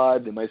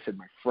tribe. They might have said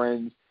my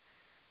friends.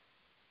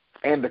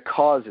 And the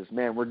causes,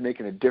 man, we're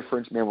making a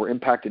difference. Man, we're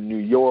impacting New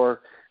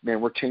York. Man,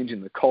 we're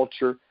changing the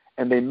culture.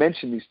 And they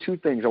mentioned these two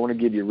things I want to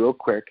give you real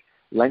quick,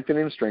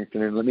 lengthening and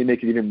strengthening. Let me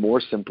make it even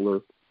more simpler.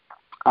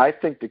 I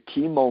think the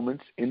key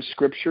moments in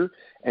Scripture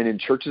and in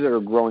churches that are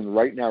growing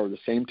right now are the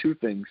same two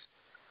things,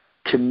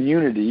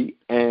 community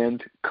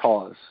and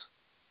cause.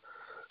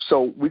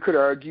 So we could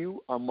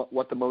argue on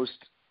what the most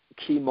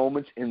key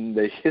moments in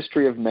the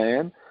history of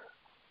man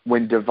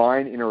when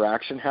divine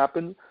interaction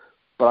happened,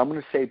 but I'm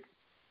going to say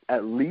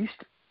at least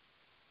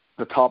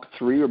the top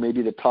three, or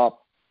maybe the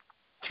top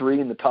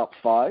three and the top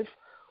five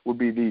would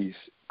be these.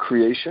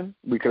 Creation,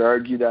 we could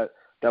argue that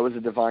that was a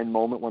divine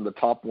moment, one of the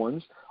top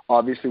ones.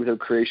 Obviously, without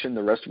creation,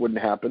 the rest wouldn't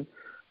happen.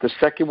 The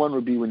second one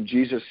would be when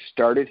Jesus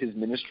started his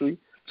ministry,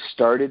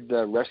 started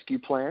the rescue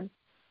plan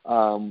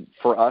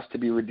for us to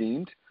be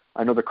redeemed.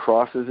 I know the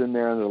cross is in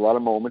there, and there's a lot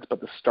of moments, but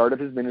the start of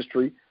his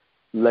ministry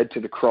led to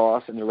the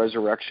cross and the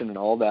resurrection and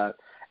all that.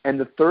 And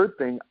the third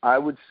thing I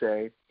would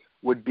say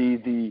would be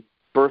the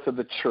birth of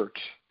the church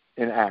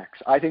in Acts.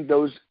 I think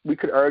those, we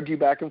could argue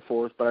back and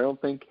forth, but I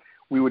don't think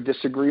we would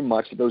disagree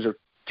much. Those are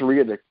three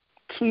of the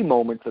key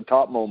moments, the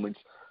top moments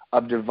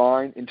of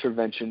divine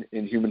intervention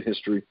in human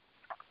history.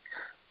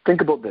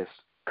 Think about this,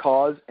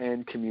 cause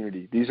and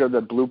community. These are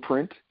the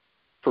blueprint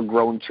for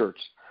growing church.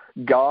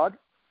 God,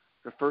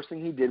 the first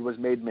thing he did was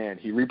made man.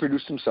 He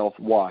reproduced himself.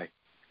 Why?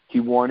 He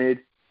wanted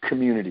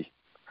community.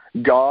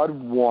 God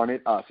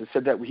wanted us. It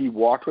said that he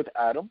walked with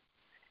Adam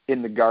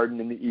in the garden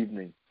in the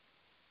evening.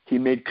 He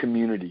made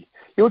community.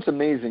 You know what's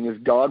amazing is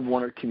God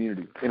wanted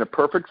community. In a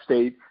perfect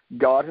state,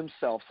 God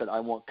himself said, I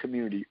want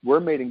community. We're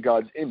made in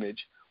God's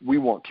image. We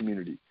want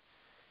community.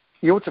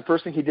 You know what's the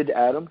first thing he did to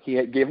Adam?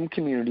 He gave him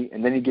community,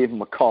 and then he gave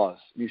him a cause.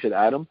 He said,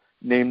 Adam,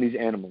 name these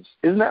animals.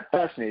 Isn't that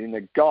fascinating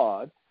that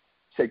God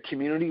said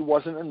community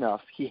wasn't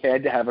enough. He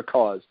had to have a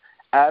cause.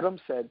 Adam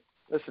said,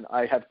 listen,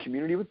 I have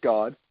community with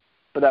God,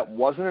 but that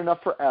wasn't enough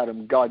for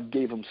Adam. God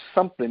gave him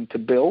something to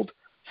build,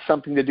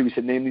 something to do. He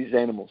said, name these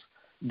animals.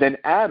 Then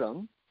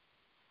Adam,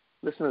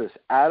 listen to this,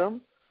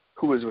 Adam,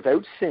 who was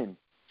without sin,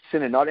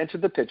 sin had not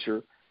entered the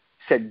picture,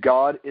 said,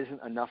 God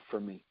isn't enough for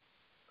me.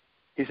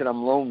 He said,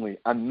 I'm lonely.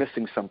 I'm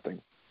missing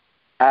something.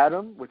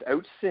 Adam,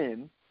 without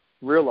sin,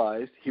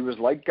 realized he was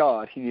like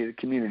God. He needed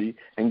community,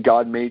 and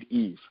God made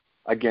Eve.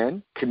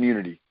 Again,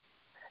 community.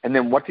 And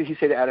then what did he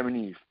say to Adam and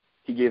Eve?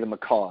 He gave them a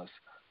cause.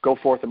 Go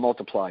forth and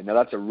multiply. Now,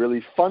 that's a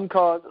really fun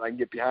cause, and I can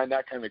get behind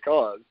that kind of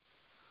cause.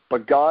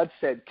 But God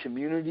said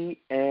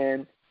community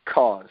and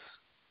cause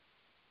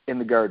in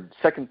the garden.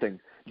 Second thing,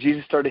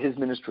 Jesus started his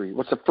ministry.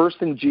 What's the first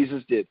thing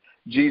Jesus did?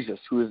 Jesus,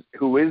 who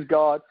is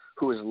God,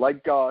 who is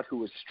like God, who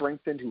was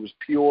strengthened, who was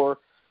pure,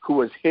 who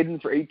was hidden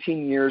for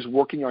 18 years,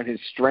 working on his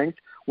strength,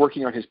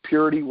 working on his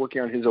purity,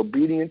 working on his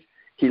obedience.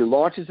 He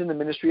launches in the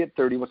ministry at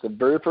 30. What's the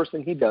very first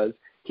thing he does?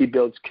 He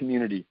builds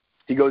community.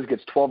 He goes and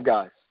gets 12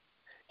 guys.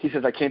 He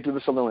says, I can't do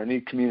this alone. I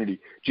need community.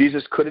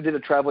 Jesus could have did a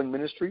traveling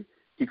ministry.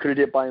 He could have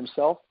did it by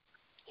himself.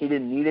 He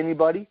didn't need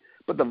anybody.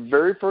 But the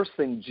very first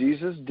thing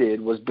Jesus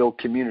did was build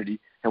community.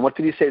 And what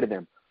did he say to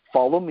them?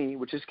 Follow me,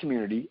 which is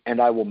community,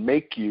 and I will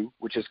make you,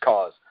 which is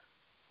cause.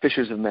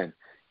 Fishers of men.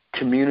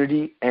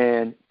 Community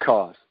and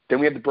cause. Then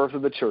we have the birth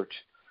of the church.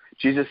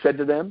 Jesus said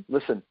to them,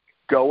 listen,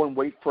 go and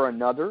wait for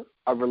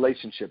a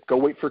relationship. Go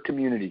wait for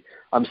community.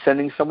 I'm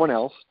sending someone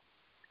else.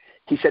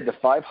 He said to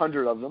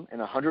 500 of them, and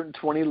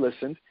 120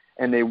 listened,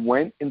 and they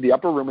went in the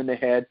upper room and they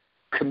had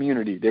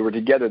community. They were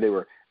together. They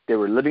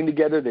were living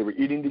together. They were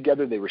eating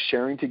together. They were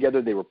sharing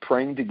together. They were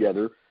praying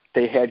together.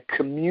 They had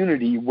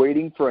community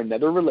waiting for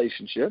another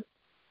relationship.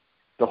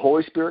 The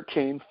Holy Spirit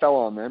came, fell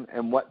on them,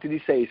 and what did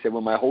he say? He said,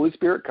 when my Holy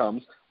Spirit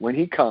comes, when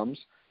he comes,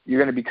 you're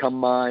going to become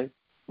my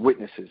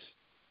witnesses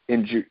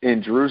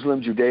in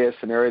Jerusalem, Judea,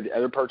 Samaria, the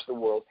other parts of the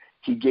world.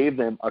 He gave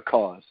them a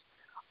cause.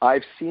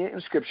 I've seen it in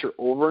Scripture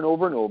over and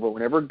over and over.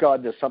 Whenever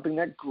God does something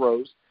that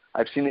grows,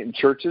 I've seen it in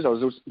churches. I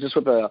was just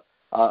with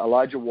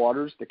Elijah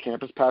Waters, the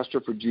campus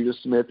pastor for Judah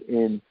Smith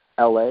in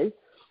L.A.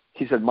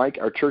 He said, Mike,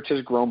 our church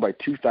has grown by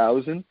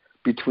 2,000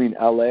 between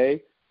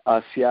L.A.,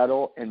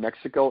 Seattle, and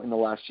Mexico in the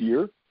last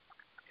year.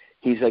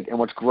 He's like, and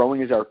what's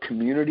growing is our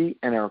community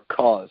and our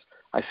cause.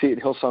 I see it in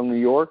Hillsong, New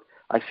York.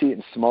 I see it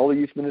in smaller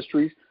youth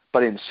ministries.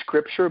 But in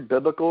Scripture,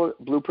 biblical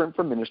blueprint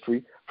for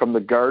ministry, from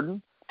the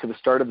garden to the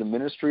start of the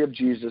ministry of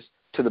Jesus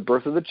to the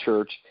birth of the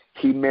church,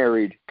 he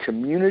married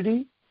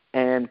community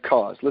and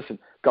cause. Listen,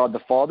 God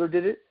the Father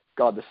did it,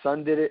 God the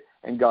Son did it,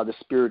 and God the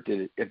Spirit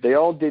did it. If they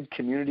all did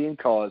community and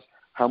cause,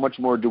 how much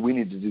more do we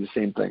need to do the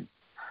same thing?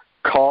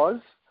 Cause,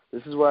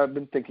 this is what I've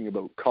been thinking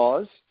about.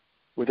 Cause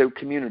without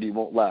community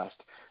won't last.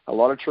 A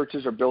lot of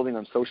churches are building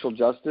on social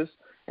justice,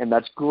 and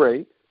that's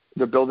great.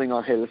 They're building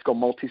on, hey, let's go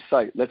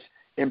multi-site. Let's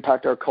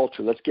impact our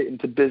culture. Let's get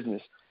into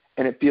business.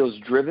 And it feels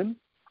driven.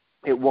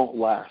 It won't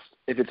last.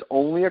 If it's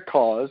only a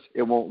cause,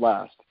 it won't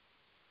last.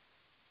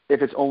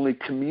 if it's only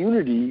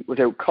community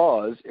without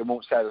cause, it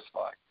won't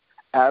satisfy.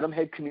 Adam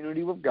had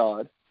community with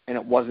God, and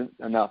it wasn't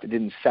enough. It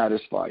didn't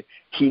satisfy.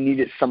 He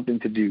needed something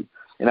to do.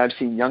 And I've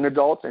seen young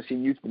adults, I've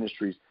seen youth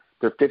ministries.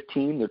 They're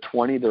 15, they're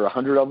 20, they're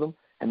 100 of them,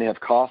 and they have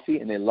coffee,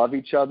 and they love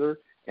each other,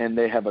 and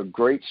they have a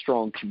great,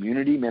 strong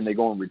community. Man, they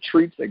go on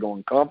retreats, they go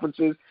on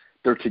conferences,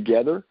 they're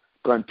together.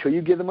 But until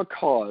you give them a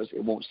cause,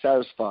 it won't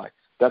satisfy.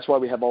 That's why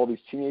we have all these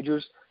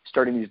teenagers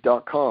starting these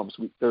 .coms.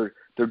 They're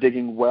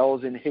digging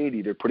wells in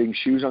Haiti. They're putting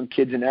shoes on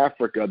kids in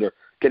Africa. They're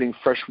getting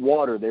fresh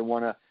water. They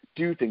want to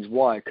do things.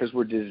 Why? Because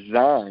we're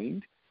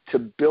designed to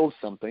build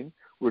something.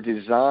 We're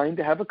designed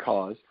to have a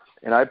cause.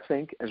 And I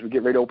think as we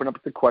get ready to open up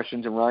the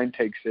questions and Ryan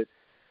takes it,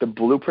 the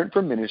blueprint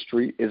for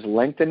ministry is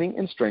lengthening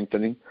and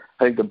strengthening.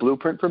 I think the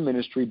blueprint for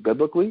ministry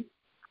biblically,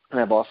 and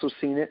I've also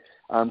seen it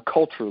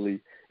culturally,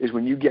 is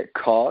when you get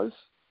cause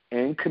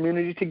and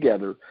community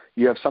together,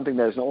 you have something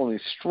that is not only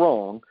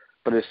strong,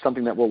 but is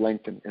something that will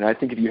lengthen. And I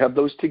think if you have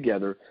those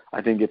together,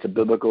 I think it's a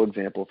biblical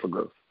example for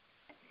growth.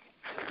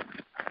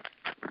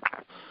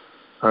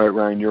 All right,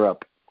 Ryan, you're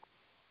up.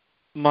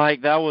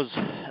 Mike, that was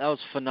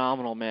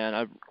phenomenal, man.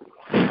 I'm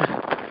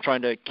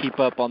trying to keep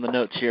up on the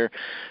notes here.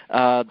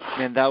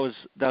 Man, that was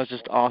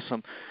just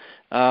awesome.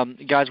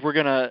 Guys, we're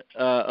gonna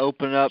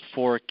open up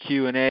for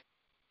Q&A.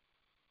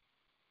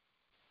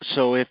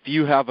 So if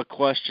you have a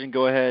question,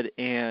 go ahead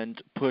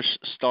and push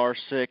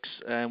 *6,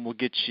 and we'll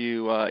get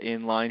you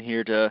in line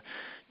here to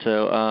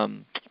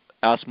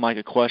ask Mike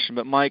a question.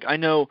 But Mike, I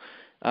know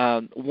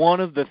one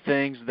of the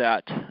things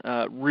that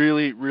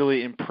really,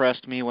 really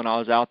impressed me when I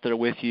was out there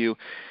with you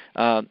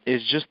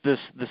is just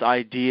this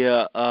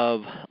idea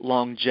of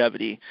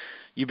longevity.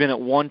 You've been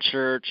at one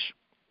church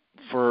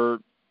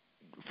for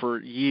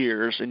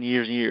years and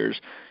years and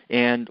years.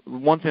 And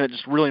one thing that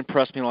just really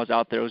impressed me when I was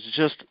out there was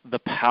just the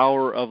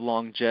power of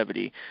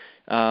longevity.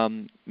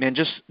 Man,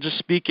 just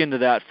speak into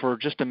that for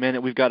just a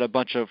minute. We've got a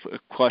bunch of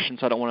questions.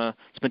 I don't want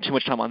to spend too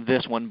much time on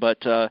this one,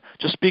 but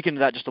just speak into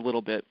that just a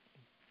little bit.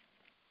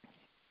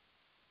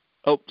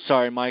 Oh,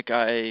 sorry, Mike,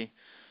 I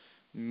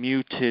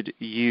muted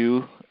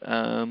you.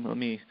 Let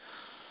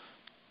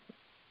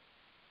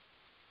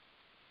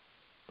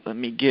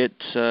me get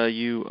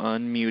you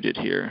unmuted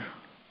here.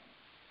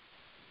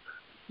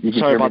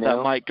 Sorry about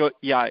that, Mike.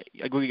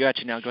 I got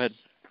you now. Go ahead.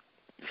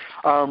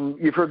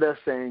 You've heard that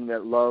saying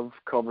that love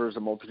covers a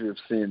multitude of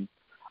sin.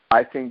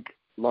 I think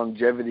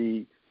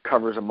longevity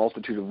covers a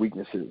multitude of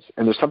weaknesses.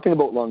 And there's something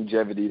about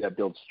longevity that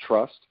builds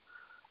trust.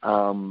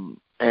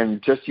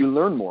 And just you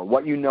learn more.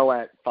 What you know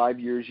at 5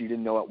 years, you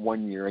didn't know at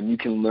 1 year. And you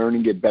can learn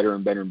and get better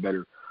and better and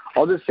better.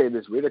 I'll just say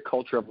this. We have a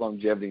culture of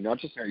longevity, not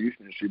just in our youth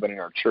ministry, but in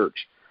our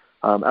church.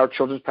 Our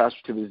children's pastor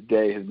to this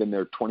day has been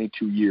there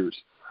 22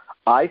 years.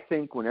 I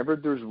think whenever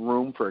there's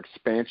room for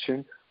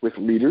expansion with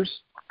leaders,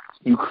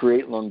 you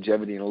create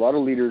longevity. And a lot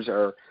of leaders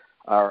are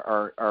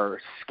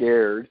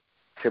scared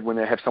to when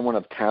they have someone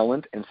of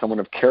talent and someone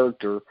of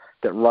character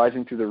that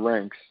rising through the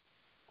ranks.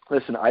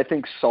 Listen, I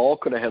think Saul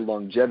could have had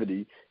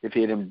longevity if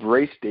he had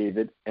embraced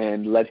David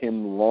and let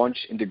him launch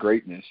into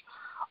greatness.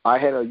 I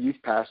had a youth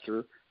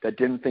pastor that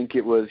didn't think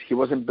he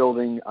wasn't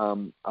building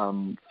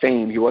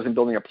fame. He wasn't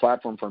building a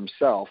platform for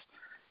himself.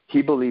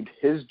 He believed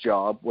his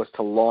job was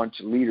to launch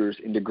leaders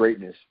into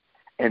greatness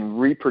and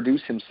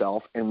reproduce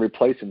himself and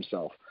replace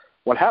himself.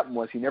 What happened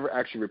was he never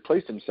actually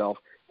replaced himself.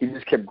 He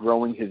just kept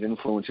growing his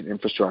influence and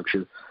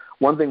infrastructure.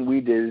 One thing we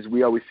did is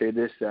we always say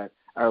this, that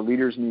our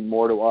leaders mean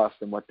more to us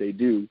than what they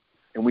do,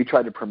 and we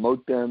try to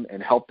promote them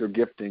and help their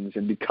giftings.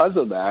 And because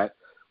of that,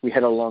 we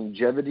had a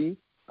longevity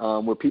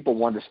where people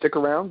wanted to stick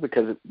around,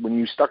 because when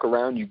you stuck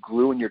around, you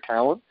grew in your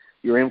talent,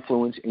 your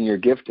influence, and your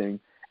gifting.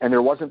 And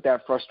there wasn't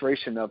that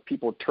frustration of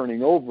people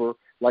turning over.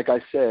 Like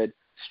I said,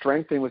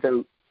 strengthening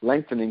without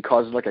lengthening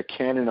causes like a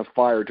cannon of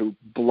fire to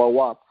blow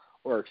up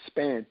or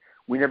expand.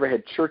 We never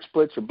had church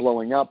splits or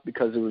blowing up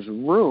because there was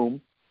room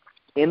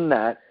in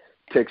that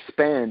to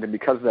expand, and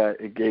because of that,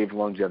 it gave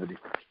longevity.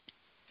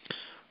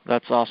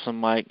 That's awesome,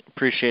 Mike.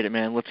 Appreciate it,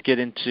 man. Let's get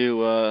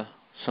into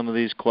some of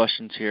these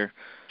questions here.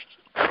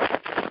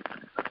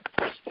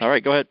 All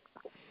right, go ahead.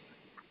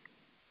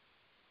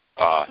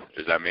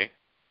 Is that me?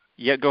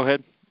 Yeah, go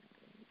ahead.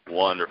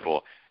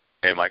 Wonderful.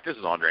 Hey, Mike, this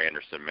is Andre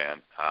Anderson,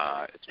 man.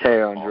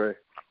 Hey, Andre.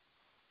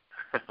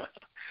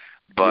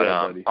 But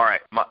all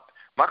right,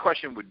 my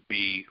question would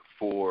be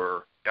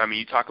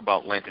you talk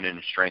about lengthening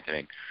and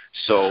strengthening.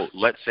 So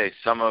let's say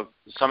some of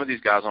these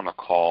guys on the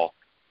call,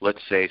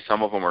 let's say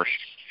some of them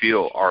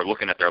are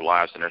looking at their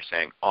lives and they're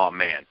saying, oh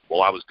man,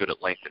 well I was good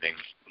at lengthening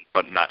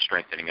but not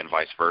strengthening, and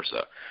vice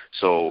versa.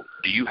 So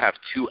do you have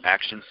 2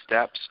 action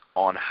steps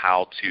on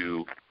how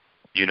to,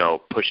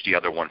 push the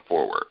other one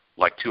forward?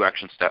 Like 2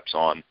 action steps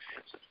on,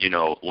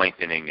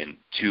 lengthening and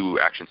 2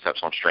 action steps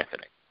on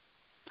strengthening?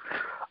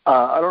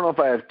 I don't know if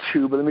I have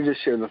 2, but let me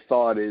just share the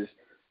thought is,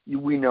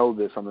 we know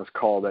this on this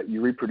call, that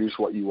you reproduce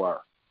what you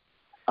are.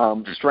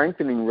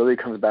 Strengthening really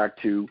comes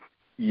back to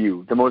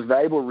you. The most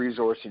valuable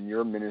resource in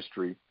your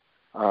ministry,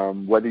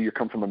 whether you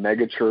come from a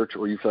mega church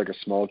or you feel like a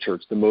small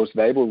church, the most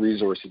valuable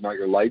resource is not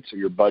your lights or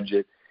your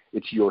budget,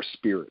 it's your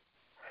spirit.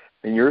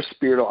 And your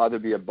spirit will either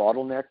be a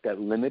bottleneck that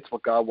limits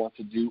what God wants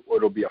to do, or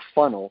it'll be a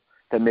funnel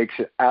that makes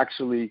it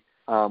actually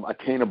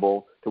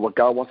attainable to what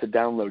God wants to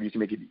download you to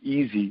make it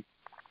easy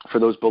for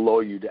those below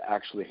you to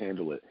actually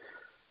handle it.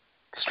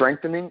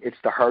 Strengthening, it's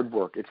the hard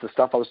work. It's the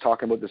stuff I was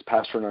talking about, this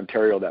pastor in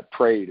Ontario that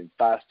prayed and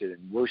fasted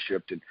and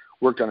worshiped and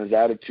worked on his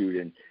attitude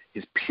and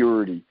his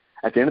purity.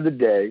 At the end of the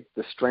day,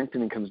 the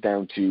strengthening comes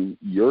down to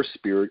your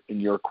spirit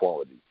and your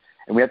quality.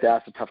 And we have to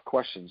ask the tough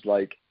questions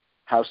like,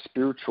 how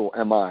spiritual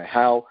am I?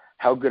 How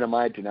good am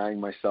I at denying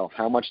myself?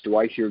 How much do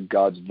I hear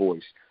God's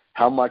voice?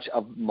 How much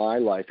of my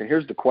life, and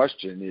here's the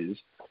question is,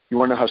 you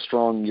want to know how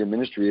strong your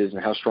ministry is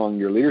and how strong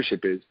your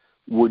leadership is,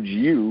 would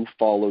you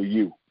follow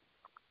you?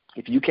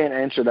 If you can't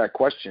answer that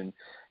question,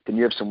 then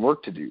you have some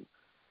work to do.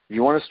 If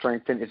you want to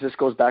strengthen, this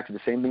goes back to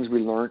the same things we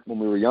learned when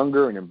we were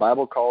younger and in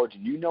Bible college,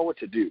 and you know what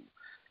to do.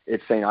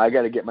 It's saying, I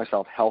got to get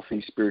myself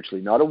healthy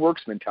spiritually, not a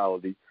works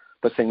mentality,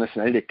 but saying,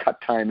 listen, I need to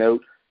cut time out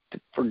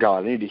for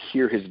God. I need to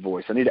hear his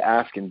voice. I need to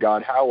ask him,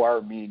 God, how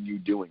are me and you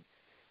doing?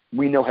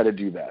 We know how to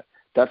do that.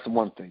 That's the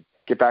one thing.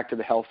 Get back to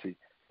the healthy.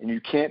 And you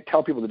can't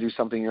tell people to do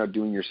something you're not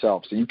doing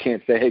yourself. So you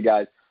can't say, hey,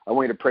 guys, I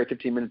want you to pray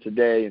 15 minutes a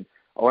day, and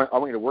I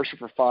want you to worship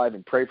for 5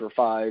 and pray for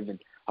 5,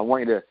 and I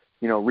want you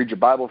to, read your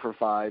Bible for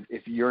 5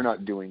 if you're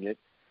not doing it.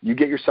 You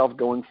get yourself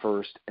going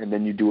first, and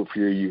then you do it for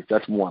your youth.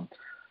 That's one.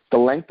 The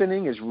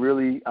lengthening is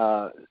really,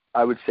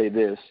 I would say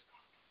this,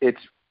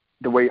 it's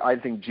the way I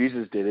think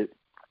Jesus did it.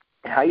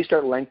 How you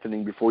start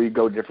lengthening before you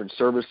go to different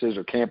services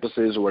or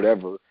campuses or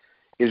whatever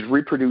is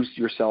reproduce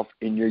yourself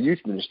in your youth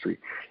ministry.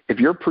 If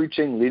you're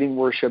preaching, leading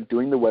worship,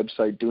 doing the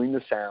website, doing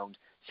the sound,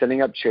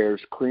 setting up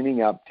chairs,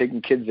 cleaning up,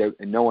 taking kids out,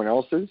 and no one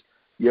else is,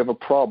 you have a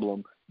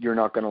problem. You're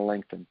not going to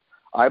lengthen.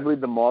 I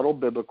believe the model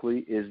biblically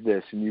is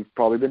this, and you've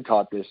probably been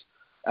taught this.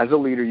 As a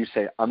leader, you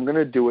say, I'm going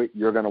to do it,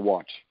 you're going to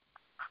watch.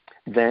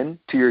 Then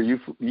to your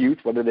youth,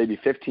 whether they be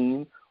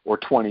 15 or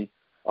 20,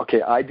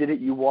 okay, I did it,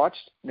 you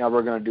watched, now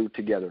we're going to do it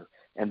together.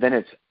 And then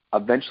it's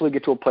eventually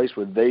get to a place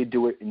where they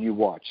do it and you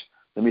watch.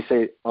 Let me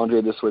say,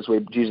 Andre, this was the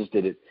way Jesus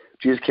did it.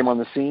 Jesus came on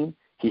the scene,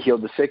 he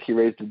healed the sick, he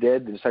raised the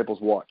dead, the disciples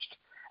watched.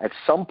 At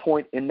some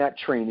point in that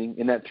training,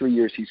 in that 3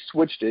 years, he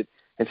switched it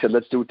and said,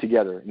 let's do it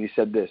together. And he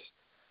said this.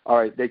 All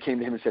right, they came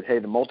to him and said, hey,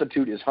 the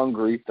multitude is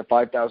hungry, the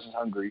 5,000 is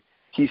hungry.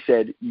 He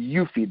said,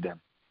 you feed them.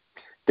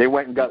 They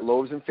went and got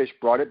loaves and fish,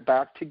 brought it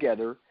back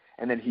together,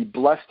 and then he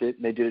blessed it,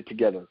 and they did it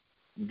together.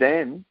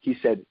 Then he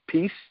said,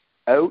 peace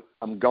out,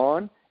 I'm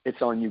gone,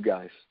 it's on you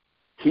guys.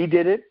 He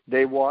did it,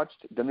 they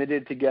watched, then they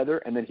did it together,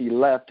 and then he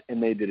left,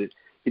 and they did it.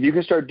 If you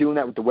can start doing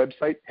that with the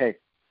website, hey,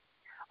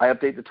 I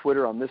update the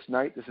Twitter on this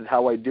night, this is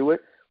how I do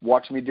it,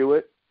 watch me do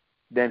it,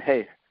 then,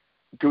 hey,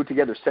 do it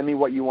together. Send me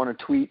what you want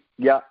to tweet.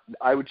 Yeah,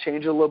 I would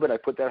change it a little bit. I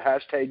put that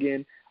hashtag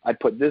in. I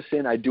put this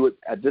in. I do it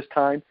at this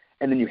time.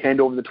 And then you hand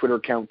over the Twitter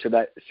account to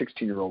that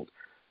 16-year-old.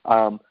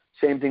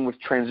 Same thing with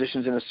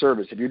transitions in a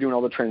service. If you're doing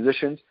all the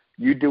transitions,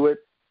 you do it.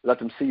 Let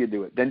them see you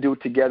do it. Then do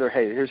it together.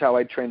 Hey, here's how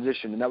I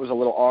transitioned, and that was a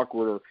little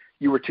awkward, or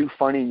you were too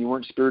funny and you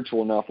weren't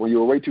spiritual enough, or you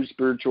were way too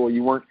spiritual, or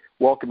you weren't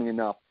welcoming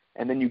enough.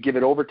 And then you give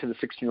it over to the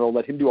 16-year-old.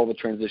 Let him do all the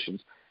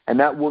transitions. And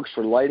that works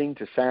for lighting,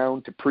 to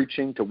sound, to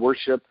preaching, to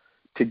worship,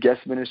 to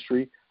guest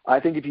ministry. I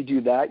think if you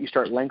do that, you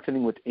start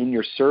lengthening within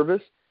your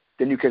service,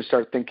 then you can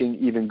start thinking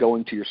even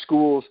going to your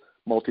schools,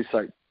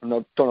 multi-site. I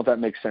don't know if that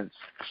makes sense.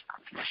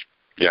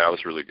 Yeah, that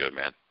was really good,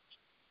 man.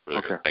 Really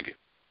okay. Good. Thank you.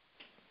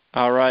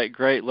 All right,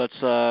 great. Let's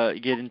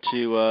get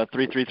into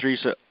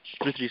 337.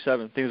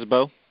 Think it's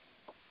Bo?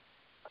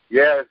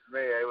 Yeah, it's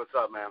me. Hey, what's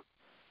up, man?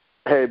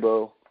 Hey,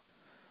 Bo.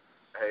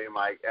 Hey,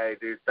 Mike. Hey,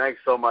 dude, thanks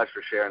so much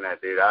for sharing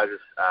that, dude. I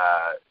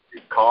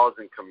just, cause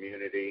and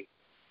community.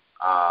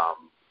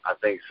 I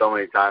think so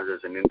many times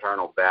there's an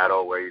internal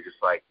battle where you're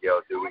just like, yo,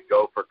 do we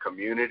go for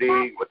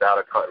community without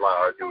a cause,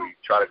 or do we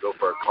try to go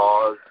for a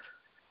cause?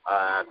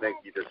 I think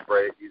you just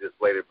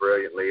laid it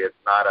brilliantly. It's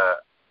not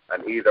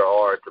an either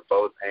or; it's a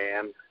both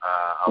and.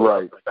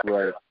 Right.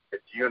 Right.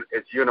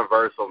 It's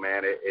universal,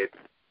 man.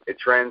 It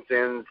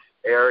transcends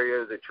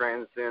areas. It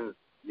transcends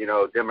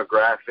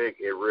demographic.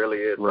 It really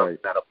is something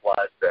that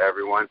applies to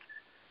everyone.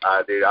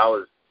 Dude, I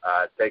was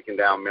taking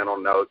down mental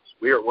notes.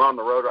 We're on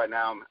the road right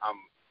now.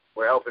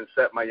 We're helping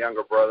set my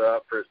younger brother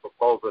up for his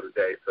proposal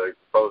today. So he's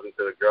proposing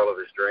to the girl of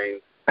his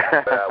dreams.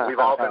 But, we've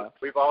all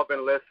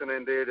been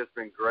listening, dude. It's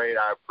been great.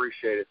 I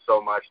appreciate it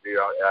so much, dude.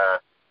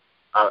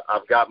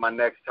 I've got my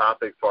next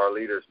topic for our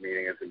leaders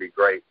meeting. It's gonna be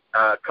great.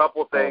 A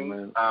couple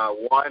things.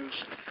 One,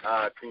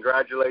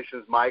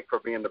 congratulations, Mike, for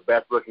being the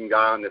best looking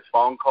guy on this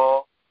phone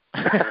call.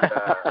 And,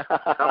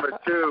 number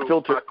two,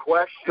 my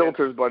question.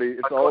 Filters, buddy.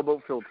 It's all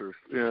about filters.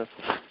 Yeah.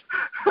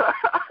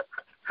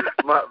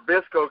 My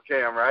Visco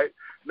cam, right?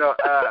 No.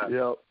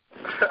 Yep.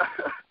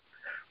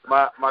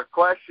 My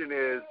question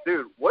is,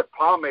 dude, what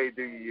pomade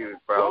do you use,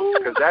 bro?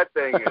 Because that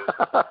thing is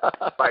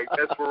like,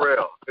 that's for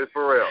real. It's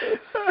for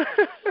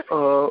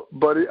real.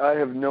 Buddy, I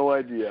have no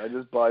idea. I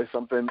just buy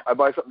something. I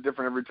buy something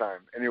different every time.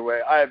 Anyway,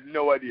 I have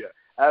no idea.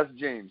 Ask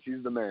James.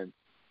 He's the man.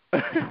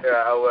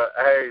 Yeah. Well,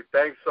 hey,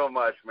 thanks so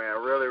much, man. I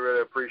really,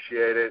 really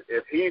appreciate it.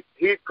 If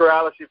Heath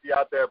Corrales, if you're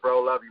out there,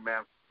 bro, love you,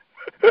 man.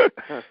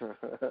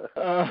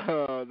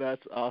 Oh,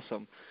 that's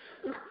awesome.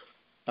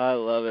 I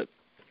love it.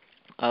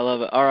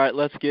 All right,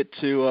 let's get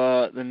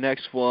to the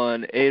next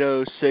one,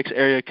 806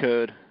 area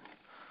code.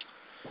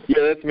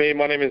 Yeah, that's me.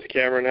 My name is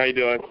Cameron. How you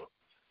doing?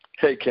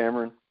 Hey,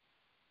 Cameron.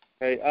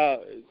 Hey,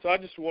 so I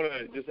just want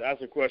to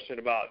ask a question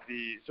about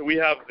so we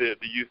have the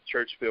youth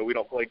church field. We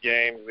don't play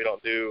games. We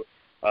don't do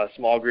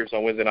small groups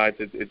on Wednesday nights.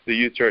 It's the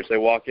youth church. They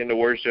walk into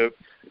worship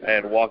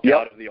and walk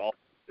out of the altar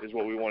is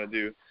what we want to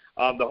do.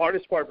 The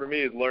hardest part for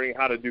me is learning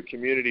how to do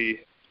community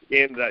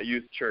in that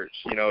youth church.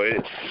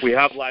 We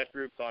have life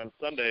groups on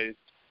Sundays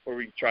where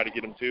we try to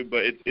get them to,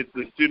 but it's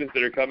the students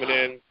that are coming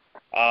in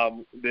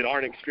that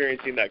aren't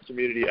experiencing that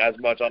community as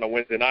much on a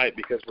Wednesday night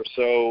because we're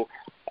so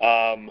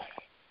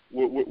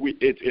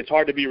it's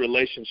hard to be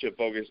relationship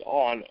focused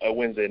on a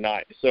Wednesday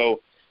night. So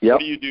what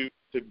do you do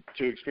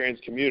to experience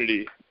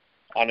community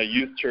on a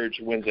youth church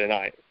Wednesday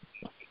night?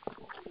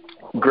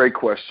 Great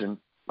question.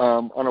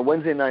 On a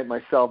Wednesday night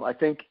myself, I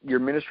think your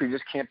ministry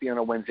just can't be on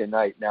a Wednesday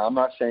night. Now, I'm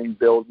not saying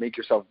make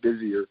yourself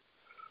busier,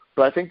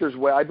 but I think there's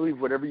I believe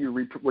whatever you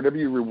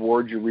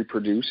reward, you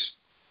reproduce.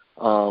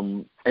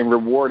 And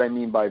reward, I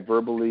mean by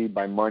verbally,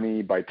 by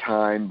money, by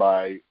time,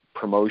 by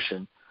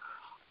promotion.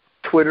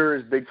 Twitter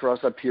is big for us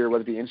up here,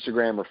 whether it be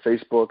Instagram or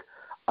Facebook.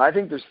 I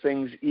think there's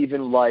things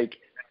even like,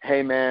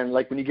 hey, man,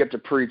 like when you get to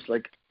preach,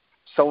 like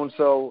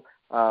so-and-so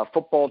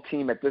football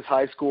team at this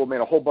high school, man,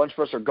 a whole bunch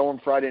of us are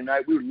going Friday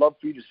night. We would love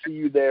for you to see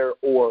you there.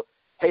 Or,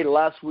 hey,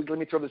 last week, let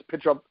me throw this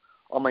picture up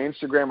on my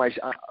Instagram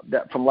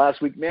from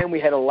last week. Man, we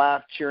had a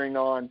laugh cheering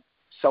on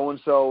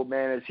so-and-so,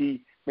 man, as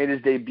he made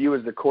his debut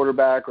as the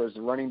quarterback or as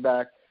the running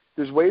back.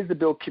 There's ways to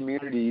build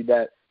community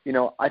that,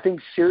 I think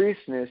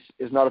seriousness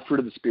is not a fruit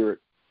of the Spirit.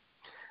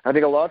 I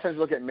think a lot of times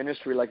we look at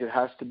ministry like it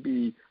has to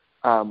be,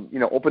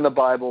 open the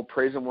Bible,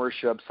 praise and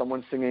worship,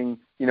 someone singing,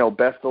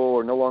 Bethel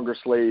or No Longer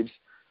Slaves.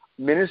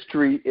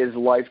 Ministry is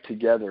life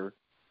together.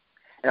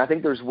 And I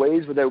think there's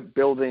ways without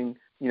building,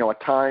 a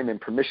time and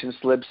permission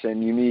slips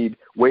and you need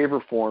waiver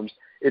forms.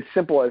 It's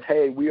simple as,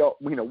 hey, we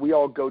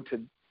all go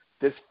to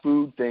this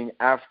food thing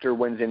after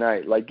Wednesday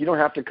night. Like, you don't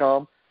have to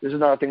come. This is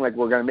not a thing like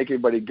we're going to make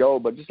everybody go,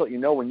 but just let you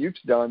know when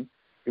youth's done,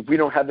 if we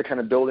don't have the kind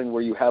of building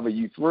where you have a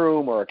youth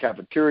room or a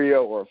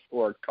cafeteria or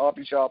a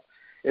coffee shop,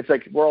 it's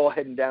like we're all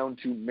heading down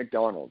to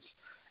McDonald's.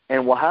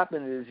 And what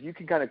happened is you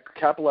can kind of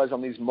capitalize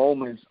on these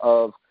moments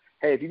of,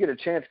 hey, if you get a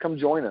chance, come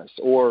join us.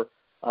 Or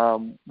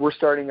we're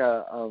starting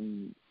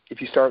if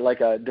you start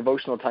like a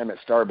devotional time at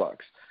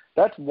Starbucks.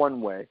 That's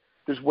one way.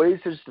 There's ways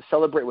to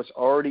celebrate what's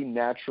already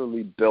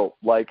naturally built,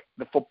 like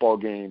the football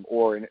game,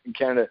 or in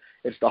Canada,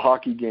 it's the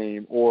hockey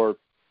game, or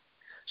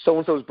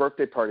so-and-so's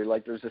birthday party.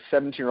 Like there's a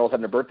 17-year-old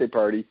having a birthday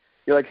party.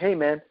 You're like, hey,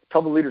 man,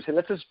 tell the leaders, hey,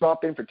 let's just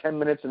drop in for 10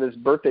 minutes of this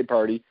birthday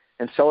party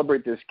and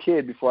celebrate this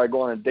kid before I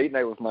go on a date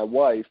night with my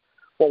wife.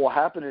 What will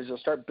happen is you'll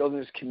start building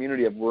this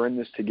community of we're in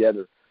this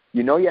together.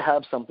 You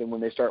have something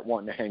when they start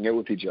wanting to hang out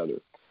with each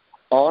other.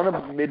 On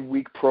a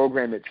midweek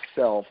program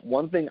itself,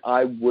 one thing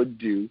I would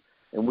do,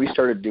 and we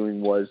started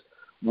doing, was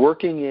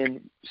working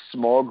in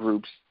small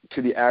groups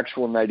to the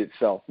actual night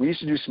itself. We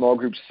used to do small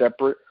groups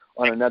separate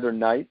on another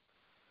night,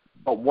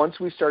 but once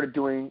we started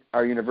doing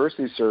our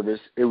university service,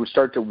 it would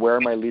start to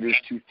wear my leaders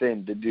too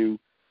thin to do.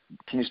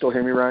 Can you still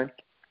hear me, Ryan?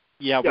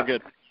 Yeah, we're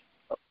good.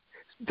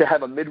 To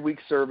have a midweek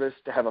service,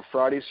 to have a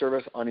Friday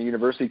service on a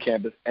university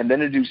campus, and then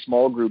to do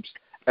small groups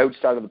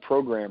outside of the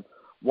program.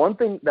 One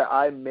thing that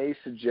I may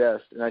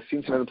suggest, and I've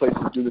seen some other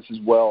places do this as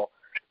well,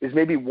 is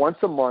maybe once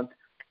a month,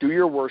 do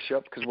your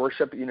worship, because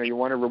worship, you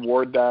want to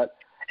reward that.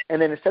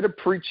 And then instead of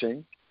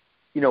preaching,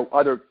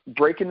 either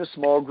break into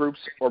small groups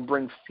or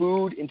bring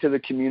food into the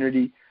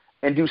community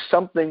and do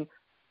something.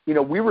 We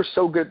were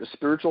so good at the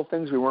spiritual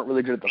things, we weren't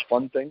really good at the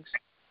fun things.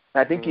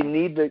 And I think you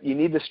need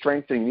the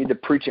strengthening, you need the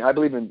preaching. I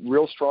believe in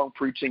real strong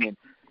preaching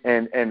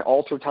and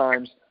altar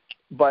times,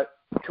 but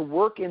to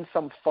work in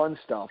some fun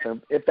stuff.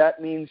 And if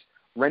that means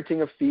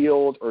renting a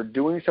field or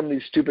doing some of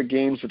these stupid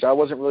games, which I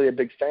wasn't really a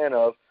big fan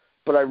of,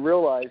 but I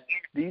realized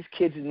these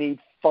kids need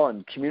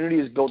fun. Community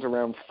is built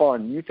around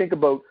fun. You think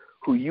about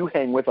who you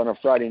hang with on a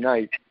Friday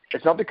night.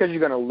 It's not because you're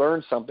going to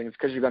learn something. It's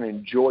because you're going to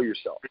enjoy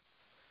yourself.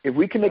 If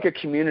we can make a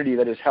community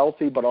that is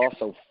healthy but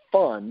also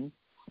fun,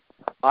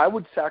 I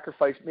would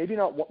sacrifice maybe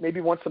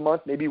once a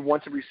month, maybe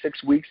once every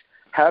 6 weeks,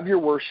 have your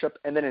worship,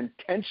 and then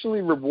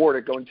intentionally reward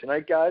it going,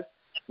 tonight, guys,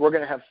 we're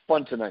going to have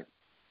fun tonight.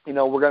 We're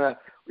going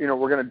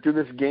to do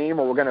this game,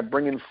 or we're going to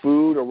bring in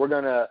food, or we're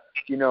going to,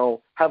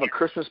 have a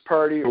Christmas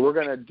party, or we're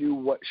going to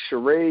do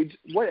charades,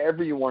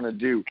 whatever you want to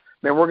do.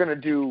 Man, we're going to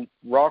do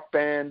rock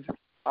band.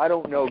 I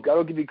don't know. God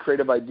will give you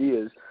creative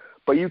ideas,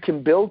 but you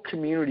can build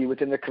community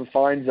within the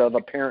confines of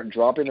a parent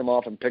dropping them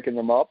off and picking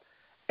them up,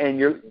 and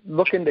you're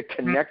looking to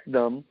connect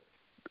them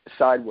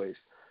sideways.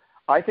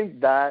 I think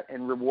that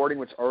and rewarding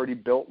what's already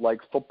built, like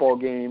football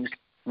games,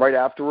 right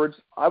afterwards,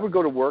 I would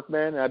go to work,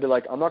 man, and I'd be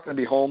like, I'm not going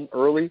to be home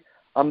early.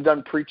 I'm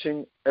done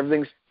preaching.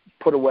 Everything's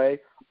put away.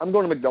 I'm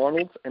going to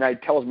McDonald's, and I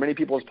tell as many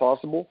people as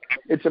possible.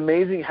 It's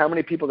amazing how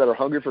many people that are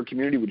hungry for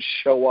community would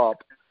show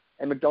up.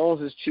 And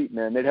McDonald's is cheap,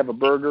 man. They'd have a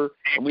burger,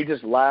 and we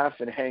just laugh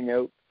and hang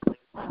out.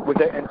 with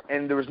it,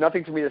 and there was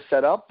nothing for me to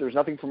set up. There's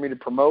nothing for me to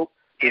promote.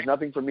 There's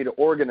nothing for me to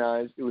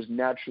organize. It was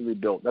naturally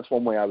built. That's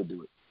one way I would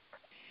do it.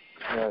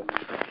 Yeah.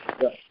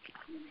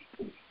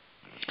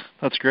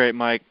 That's great,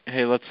 Mike.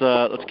 Hey, let's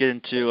get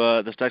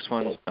into this next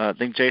one. I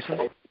think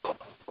Jason.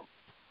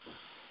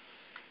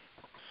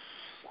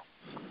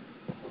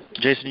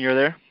 Jason, you're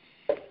there?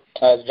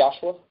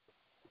 Joshua.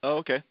 Oh,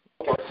 okay.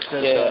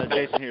 Says,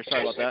 Jason here.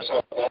 Sorry about that.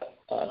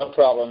 No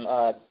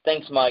problem.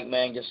 Thanks, Mike,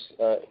 man. Just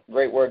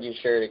great word you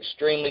shared.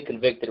 Extremely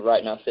convicted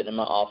right now sitting in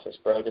my office,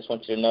 bro. Just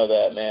want you to know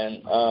that,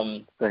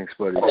 man. Thanks,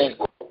 buddy.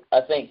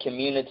 I think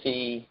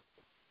community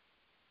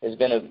has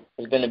been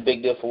a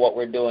big deal for what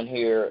we're doing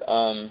here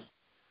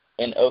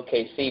in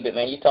OKC. But,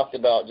 man, you talked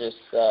about just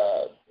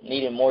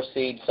needing more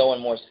seed,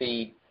 sowing more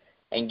seed,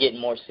 and getting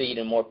more seed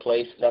in more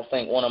places. I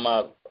think one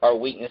of our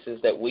weaknesses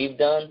that we've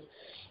done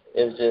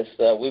is just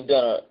we've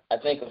done, I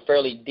think, a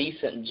fairly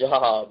decent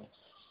job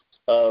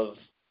of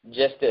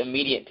just the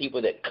immediate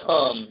people that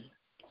come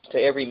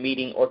to every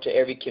meeting or to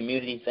every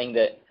community thing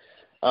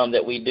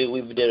that we do.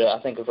 We did,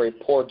 I think, a very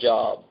poor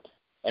job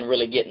in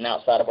really getting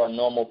outside of our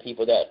normal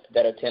people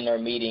that attend our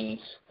meetings.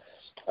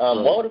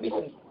 What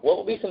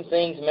would be some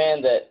things,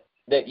 man,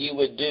 that you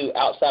would do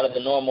outside of the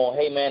normal?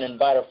 Hey, man,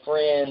 invite a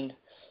friend,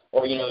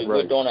 or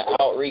we're doing an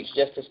outreach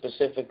just to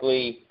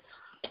specifically.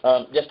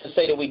 Just to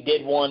say that we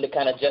did one to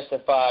kind of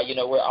justify,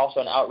 we're also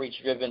an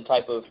outreach-driven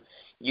type of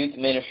youth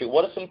ministry.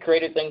 What are some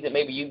creative things that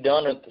maybe you've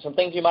done, or some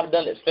things you might have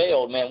done that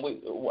failed, man?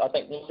 I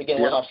think, once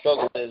again, one of our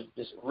struggles is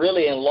just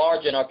really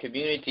enlarging our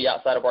community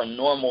outside of our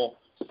normal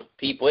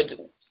people.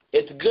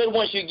 It's good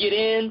once you get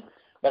in,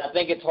 but I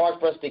think it's hard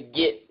for us to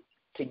get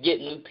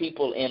new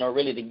people in, or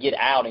really to get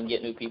out and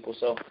get new people.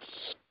 So,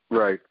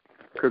 right.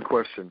 Good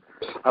question.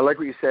 I like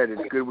what you said.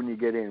 It's good when you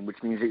get in, which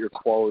means that your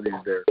quality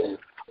is there.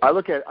 I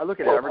look at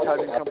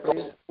advertising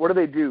companies. What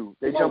do?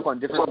 They jump on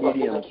different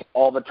mediums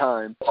all the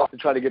time to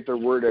try to get their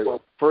word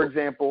out. For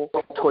example,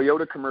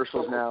 Toyota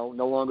commercials now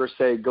no longer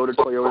say go to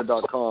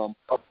Toyota.com.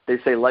 They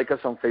say like us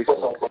on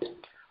Facebook.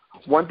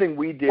 One thing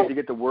we did to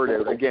get the word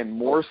out, again,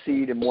 more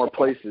seed in more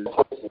places.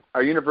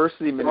 Our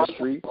university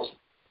ministry,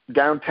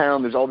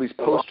 downtown, there's all these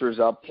posters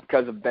up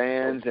because of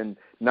bands and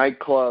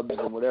nightclubs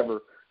and whatever.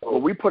 Well,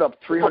 we put up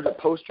 300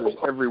 posters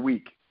every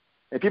week.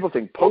 And people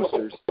think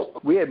posters.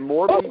 We had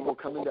more people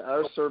come into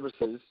our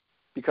services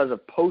because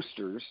of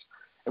posters.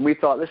 And we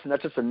thought, listen,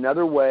 that's just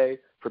another way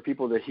for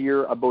people to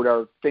hear about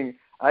our thing.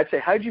 I'd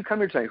say, how did you come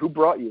here tonight? Who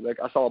brought you? Like,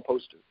 I saw a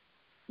poster.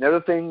 Another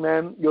thing,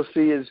 man, you'll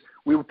see is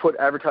we would put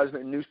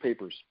advertisement in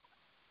newspapers.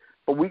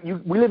 But we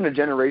live in a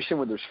generation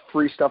where there's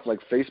free stuff like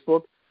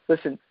Facebook.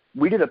 Listen,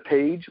 we did a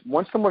page.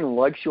 Once someone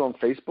likes you on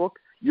Facebook,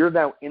 you're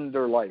now in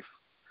their life.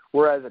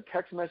 Whereas a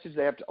text message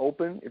they have to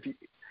open,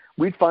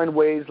 we'd find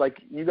ways,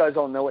 like you guys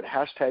all know it,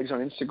 hashtags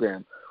on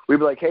Instagram. We'd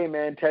be like, hey,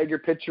 man, tag your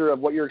picture of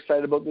what you're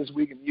excited about this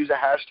week and use a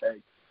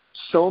hashtag.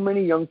 So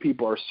many young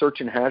people are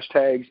searching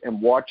hashtags and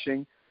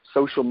watching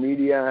social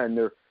media, and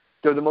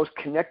they're the most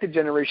connected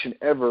generation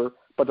ever,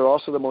 but they're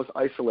also the most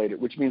isolated,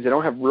 which means they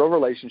don't have real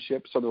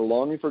relationships, so they're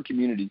longing for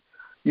community.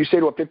 You say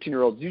to a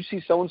 15-year-old, did you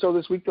see so-and-so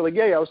this week? They're like,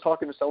 yeah, I was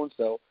talking to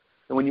so-and-so.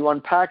 And when you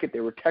unpack it, they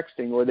were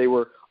texting or they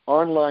were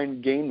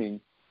online gaming.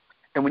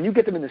 And when you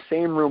get them in the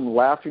same room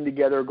laughing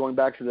together, going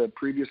back to the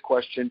previous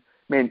question,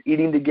 man,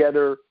 eating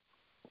together,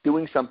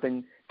 doing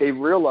something, they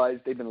realize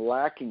they've been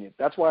lacking it.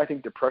 That's why I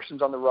think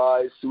depression's on the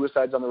rise,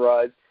 suicide's on the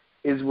rise,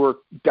 is we're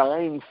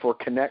dying for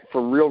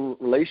real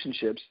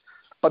relationships,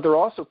 but they're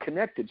also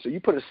connected. So you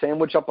put a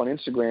sandwich up on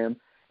Instagram,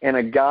 and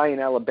a guy in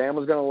Alabama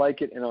is going to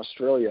like it in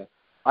Australia.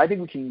 I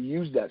think we can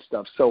use that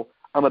stuff. So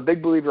I'm a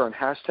big believer on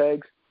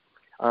hashtags.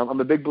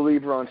 I'm a big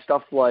believer on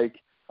stuff like,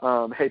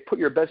 hey, put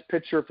your best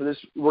picture for this.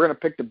 We're going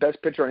to pick the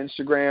best picture on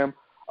Instagram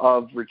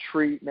of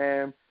retreat,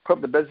 man. Put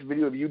up the best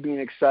video of you being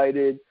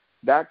excited,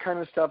 that kind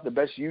of stuff, the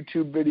best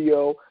YouTube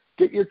video.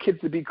 Get your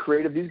kids to be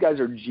creative. These guys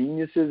are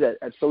geniuses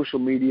at social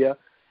media.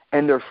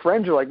 And their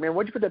friends are like, man,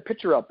 why'd you put that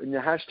picture up? And the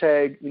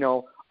hashtag,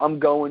 I'm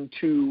going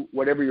to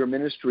whatever your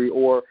ministry,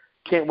 or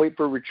can't wait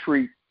for a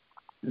retreat.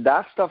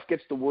 That stuff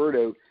gets the word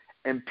out.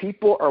 And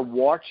people are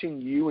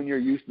watching you and your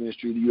youth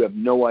ministry that you have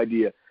no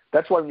idea.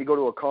 That's why when you go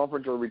to a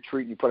conference or a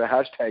retreat and you put a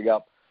hashtag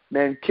up,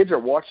 man, kids are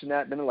watching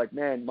that, and then they're like,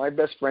 man, my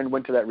best friend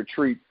went to that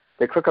retreat.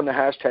 They click on the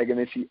hashtag, and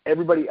they see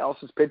everybody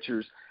else's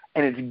pictures,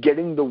 and it's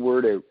getting the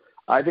word out.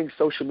 I think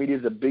social media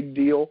is a big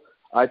deal.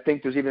 I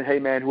think there's even, hey,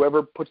 man,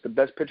 whoever puts the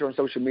best picture on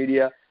social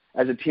media,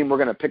 as a team, we're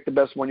going to pick the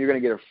best one. You're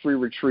going to get a free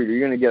retreat, or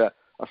you're going to get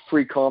a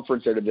free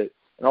conference out of it.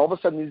 And all of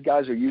a sudden, these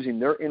guys are using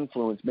their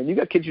influence. Man, you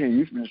got kids in your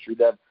youth ministry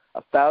that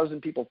have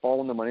 1,000 people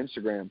following them on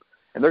Instagram.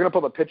 And they're going to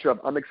put a picture up,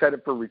 I'm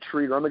excited for a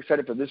retreat, or I'm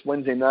excited for this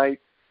Wednesday night,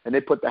 and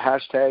they put the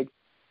hashtag.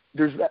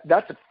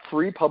 That's a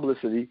free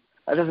publicity.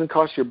 That doesn't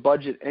cost your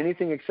budget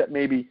anything except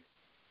maybe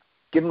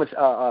give them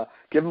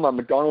a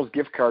McDonald's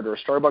gift card or a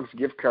Starbucks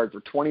gift card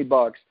for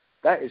 $20.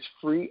 That is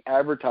free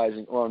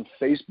advertising on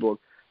Facebook.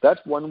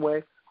 That's one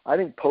way. I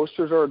think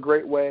posters are a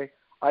great way.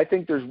 I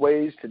think there's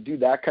ways to do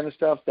that kind of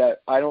stuff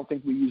that I don't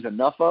think we use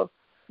enough of.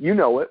 You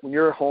know it. When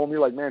you're at home,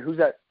 you're like, man, who's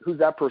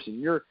that person?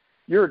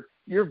 You're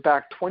you're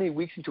back 20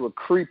 weeks into a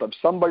creep of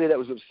somebody that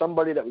was with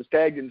somebody that was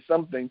tagged in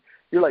something.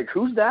 You're like,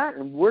 who's that?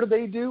 And what do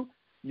they do?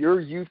 Your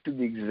youth do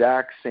the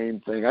exact same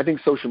thing. I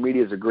think social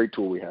media is a great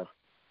tool we have.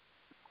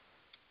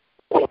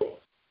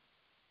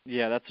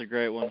 Yeah, that's a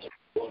great one.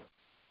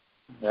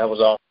 That was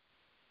awesome.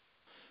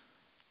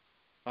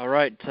 All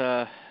right,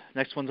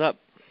 next one's up.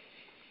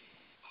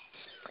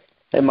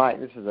 Hey, Mike,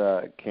 this is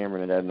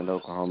Cameron at Edmond,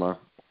 Oklahoma.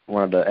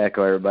 Wanted to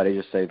echo everybody,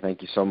 just say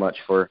thank you so much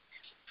for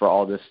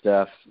all this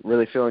stuff.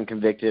 Really feeling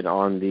convicted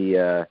on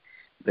the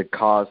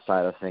cause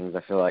side of things.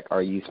 I feel like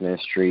our youth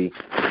ministry,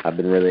 I've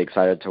been really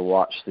excited to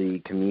watch the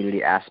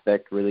community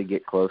aspect really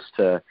get close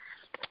to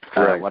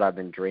what I've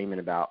been dreaming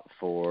about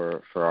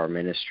for our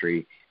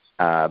ministry.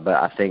 But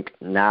I think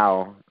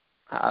now,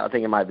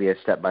 it might be a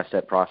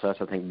step-by-step process.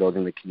 I think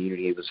building the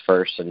community was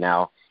first, and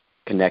now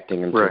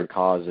connecting into the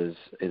cause is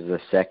the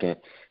second.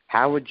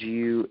 How would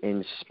you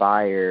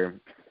inspire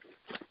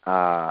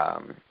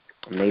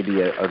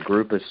maybe a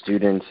group of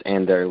students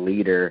and their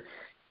leader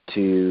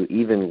to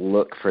even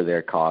look for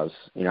their cause?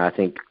 I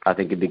think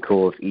it'd be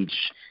cool if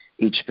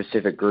each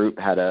specific group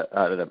had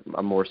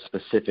a more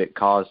specific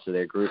cause to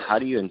their group. How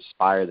do you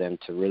inspire them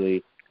to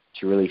really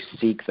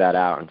seek that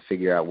out and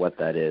figure out what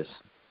that is?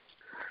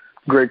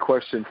 Great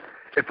question.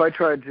 If I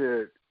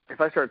started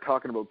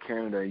talking about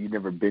Canada, you've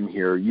never been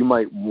here, you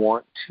might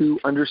want to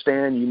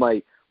understand, you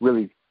might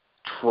really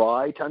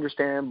try to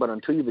understand, but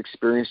until you've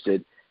experienced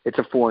it, it's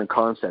a foreign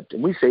concept.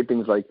 And we say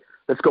things like,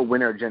 let's go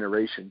win our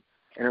generation.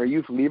 And our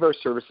youth leave our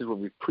services where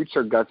we've preached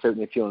our guts out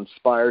and they feel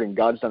inspired and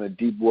God's done a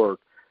deep work.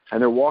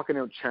 And they're walking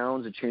out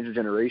challenged to change their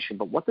generation.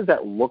 But what does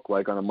that look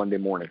like on a Monday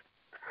morning?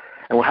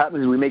 And what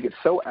happens is we make it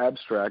so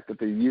abstract that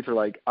the youth are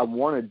like, I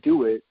want to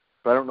do it,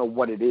 but I don't know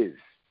what it is.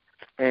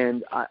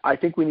 And I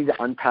think we need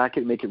to unpack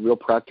it and make it real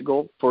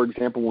practical. For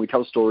example, when we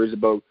tell stories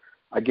about,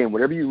 again,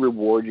 whatever you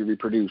reward, you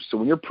reproduce. So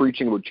when you're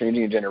preaching about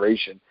changing a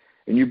generation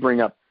and you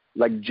bring up,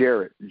 like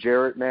Jarrett,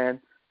 man,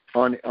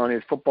 on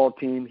his football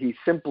team, he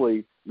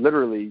simply,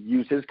 literally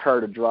used his car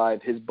to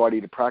drive his buddy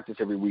to practice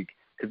every week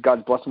because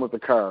God's blessed him with the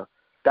car.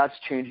 That's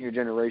changing a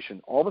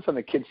generation. All of a sudden,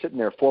 the kid's sitting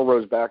there 4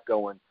 rows back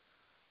going,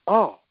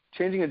 oh,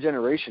 changing a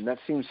generation, that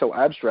seems so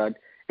abstract.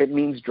 It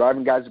means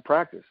driving guys to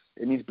practice.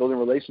 It means building a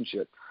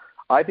relationship.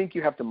 I think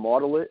you have to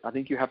model it. I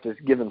think you have to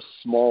give them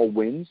small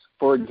wins.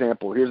 For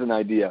example, here's an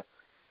idea.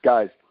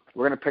 Guys,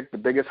 we're going to pick the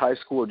biggest high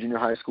school or junior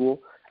high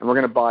school, and we're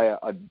going to buy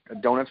a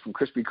donuts from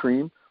Krispy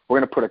Kreme. We're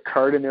going to put a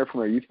card in there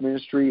from our youth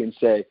ministry and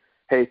say,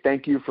 hey,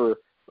 thank you for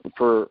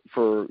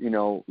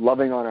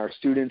loving on our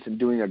students and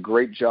doing a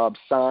great job,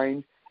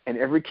 signed. And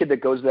every kid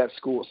that goes to that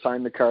school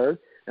sign the card.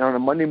 And on a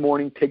Monday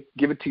morning,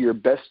 give it to your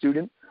best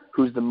student,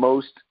 who's the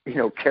most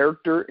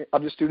character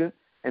of the student,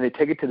 and they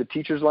take it to the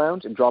teacher's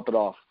lounge and drop it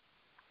off.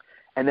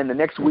 And then the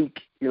next week,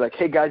 you're like,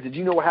 hey guys, did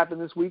you know what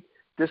happened this week?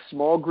 This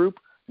small group,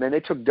 man, they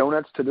took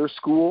donuts to their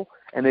school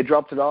and they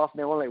dropped it off.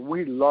 Man, we're like,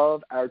 we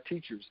love our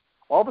teachers.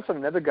 All of a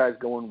sudden, another guy's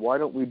going, why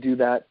don't we do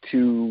that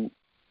to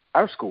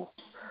our school?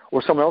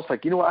 Or someone else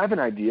like, I have an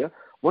idea.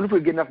 What if we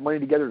get enough money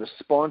together to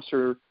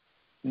sponsor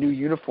new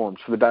uniforms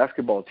for the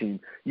basketball team?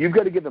 You've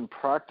got to give them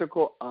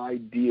practical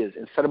ideas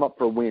and set them up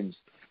for wins.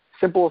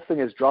 Simplest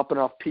thing is dropping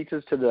off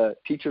pizzas to the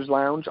teacher's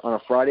lounge on a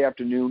Friday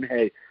afternoon.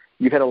 Hey,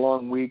 you've had a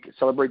long week.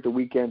 Celebrate the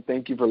weekend.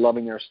 Thank you for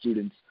loving our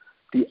students.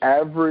 The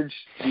average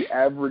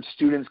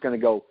student's going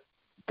to go,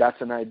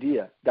 that's an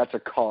idea. That's a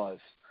cause.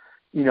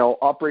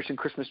 Operation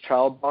Christmas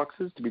Child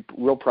boxes, to be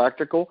real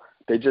practical,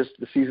 the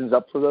season's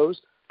up for those.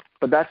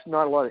 But that's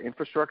not a lot of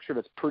infrastructure.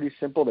 That's pretty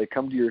simple. They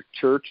come to your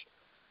church.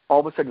 All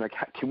of a sudden, like,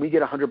 can we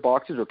get 100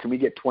 boxes or can we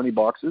get 20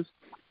 boxes?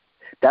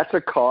 That's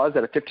a cause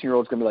that a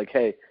 15-year-old is going to be like,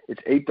 hey,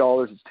 it's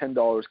 $8, it's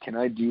 $10. Can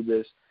I do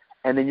this?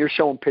 And then you're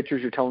showing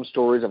pictures, you're telling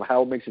stories of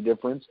how it makes a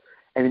difference.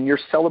 And then you're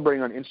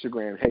celebrating on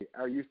Instagram, hey,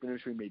 our youth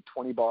ministry made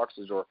 20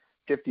 boxes or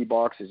 50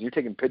 boxes. You're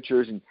taking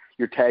pictures and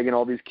you're tagging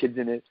all these kids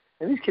in it.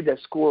 And these kids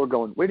at school are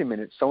going, wait a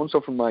minute,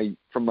 so-and-so from my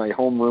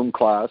homeroom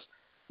class,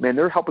 man,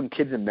 they're helping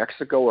kids in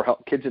Mexico or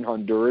kids in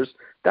Honduras.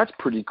 That's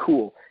pretty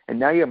cool. And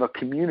now you have a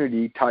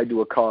community tied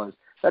to a cause.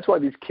 That's why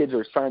these kids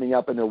are signing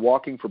up and they're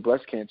walking for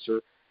breast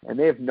cancer, and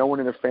they have no one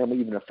in their family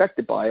even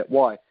affected by it.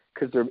 Why?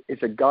 Because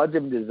it's a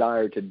God-given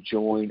desire to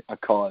join a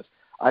cause.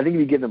 I think if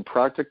you give them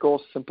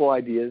practical, simple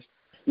ideas,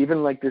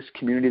 even like this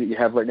community that you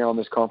have right now on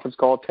this conference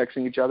call,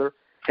 texting each other,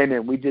 hey,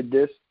 man, we did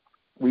this.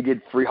 We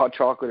did free hot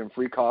chocolate and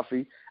free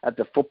coffee at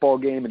the football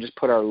game and just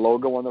put our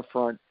logo on the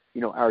front,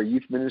 our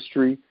youth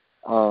ministry.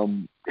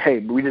 Hey,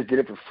 we just did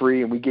it for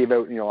free, and we gave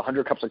out,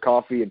 100 cups of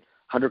coffee and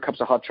 100 cups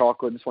of hot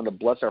chocolate. Just wanted to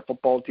bless our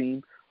football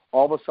team.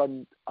 All of a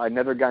sudden,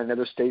 another guy in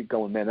another state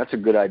going, man, that's a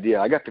good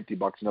idea. I got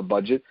 $50 in a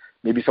budget.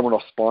 Maybe someone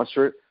will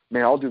sponsor it.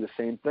 Man, I'll do the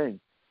same thing.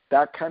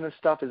 That kind of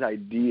stuff is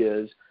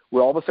ideas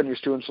where all of a sudden your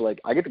students are like,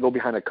 I get to go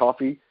behind a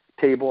coffee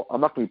table.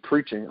 I'm not going to be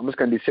preaching. I'm just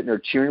going to be sitting there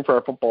cheering for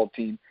our football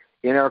team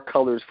in our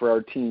colors for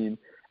our team.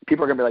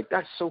 People are going to be like,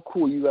 that's so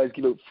cool. You guys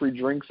give out free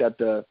drinks at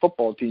the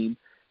football team.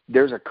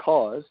 There's a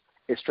cause.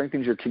 It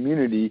strengthens your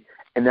community.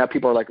 And now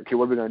people are like, okay,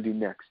 what are we going to do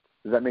next?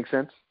 Does that make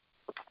sense?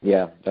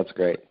 Yeah, that's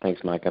great.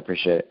 Thanks, Mike. I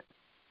appreciate it.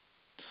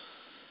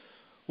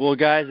 Well,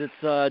 guys,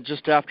 it's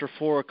just after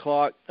 4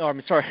 o'clock. Oh,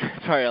 I'm sorry,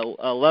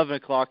 11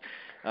 o'clock.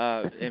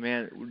 Hey,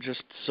 man, we're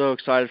just so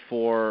excited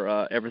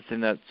for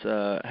everything that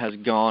has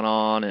gone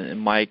on. And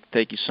Mike,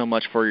 thank you so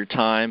much for your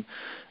time.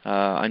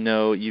 I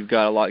know you've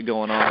got a lot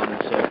going on,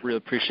 and so I really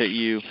appreciate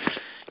you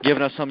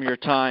giving us some of your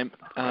time.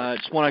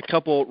 Just want a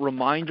couple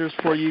reminders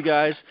for you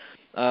guys.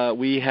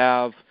 We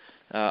have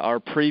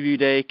our preview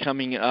day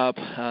coming up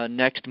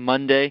next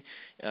Monday.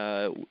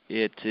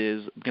 It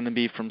is going to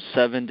be from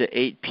 7 to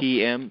 8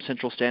 p.m.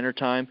 Central Standard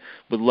Time.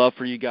 Would love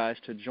for you guys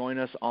to join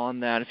us on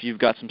that if you've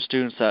got some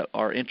students that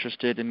are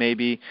interested in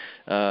maybe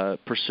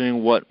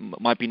pursuing what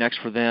might be next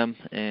for them,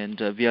 and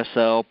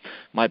VSL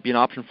might be an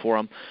option for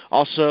them.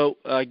 Also,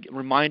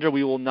 reminder,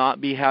 we will not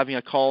be having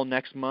a call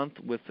next month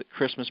with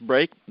Christmas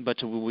break, but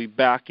we'll be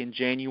back in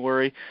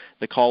January.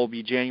 The call will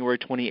be January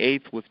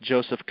 28th with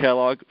Joseph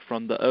Kellogg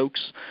from the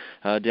Oaks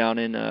down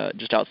in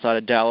just outside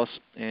of Dallas,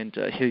 and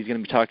he's going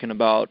to be talking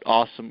about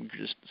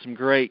just some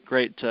great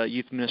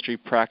youth ministry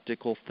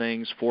practical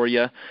things for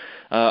you.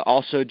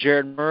 Also,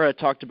 Jared Murrah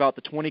talked about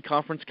the 20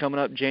 conference coming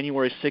up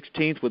January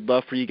 16th. Would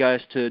love for you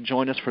guys to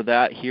join us for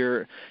that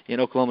here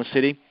in Oklahoma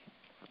City.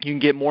 You can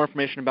get more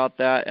information about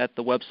that at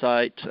the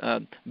website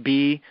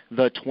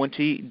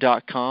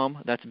bethe20.com.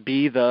 That's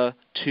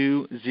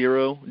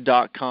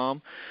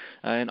bethe20.com.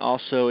 And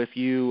also, if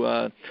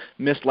you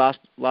missed last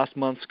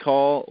month's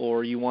call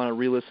or you want to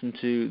re-listen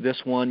to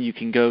this one, you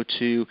can go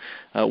to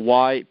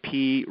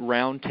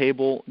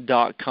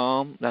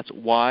yproundtable.com. That's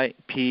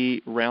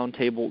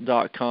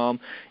yproundtable.com,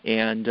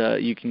 and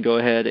you can go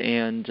ahead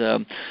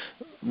and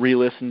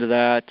re-listen to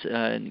that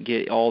and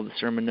get all the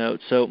sermon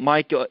notes. So,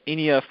 Mike,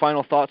 any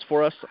final thoughts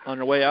for us on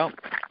our way out?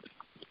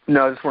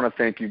 No, I just want to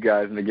thank you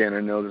guys. And again, I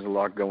know there's a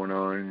lot going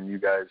on, and you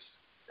guys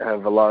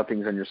have a lot of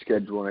things on your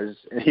schedule, and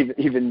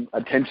even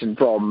attention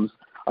problems.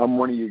 I'm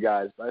one of you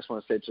guys. But I just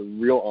want to say it's a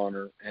real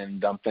honor,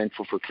 and I'm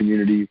thankful for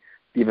community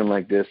even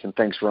like this. And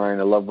thanks, Ryan.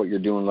 I love what you're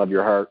doing. Love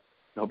your heart.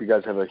 I hope you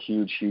guys have a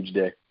huge, huge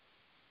day.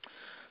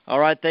 All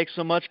right. Thanks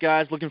so much,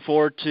 guys. Looking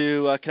forward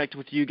to connecting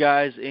with you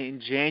guys in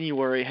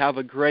January. Have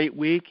a great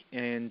week,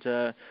 and,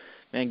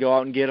 man, go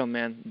out and get them,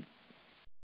 man.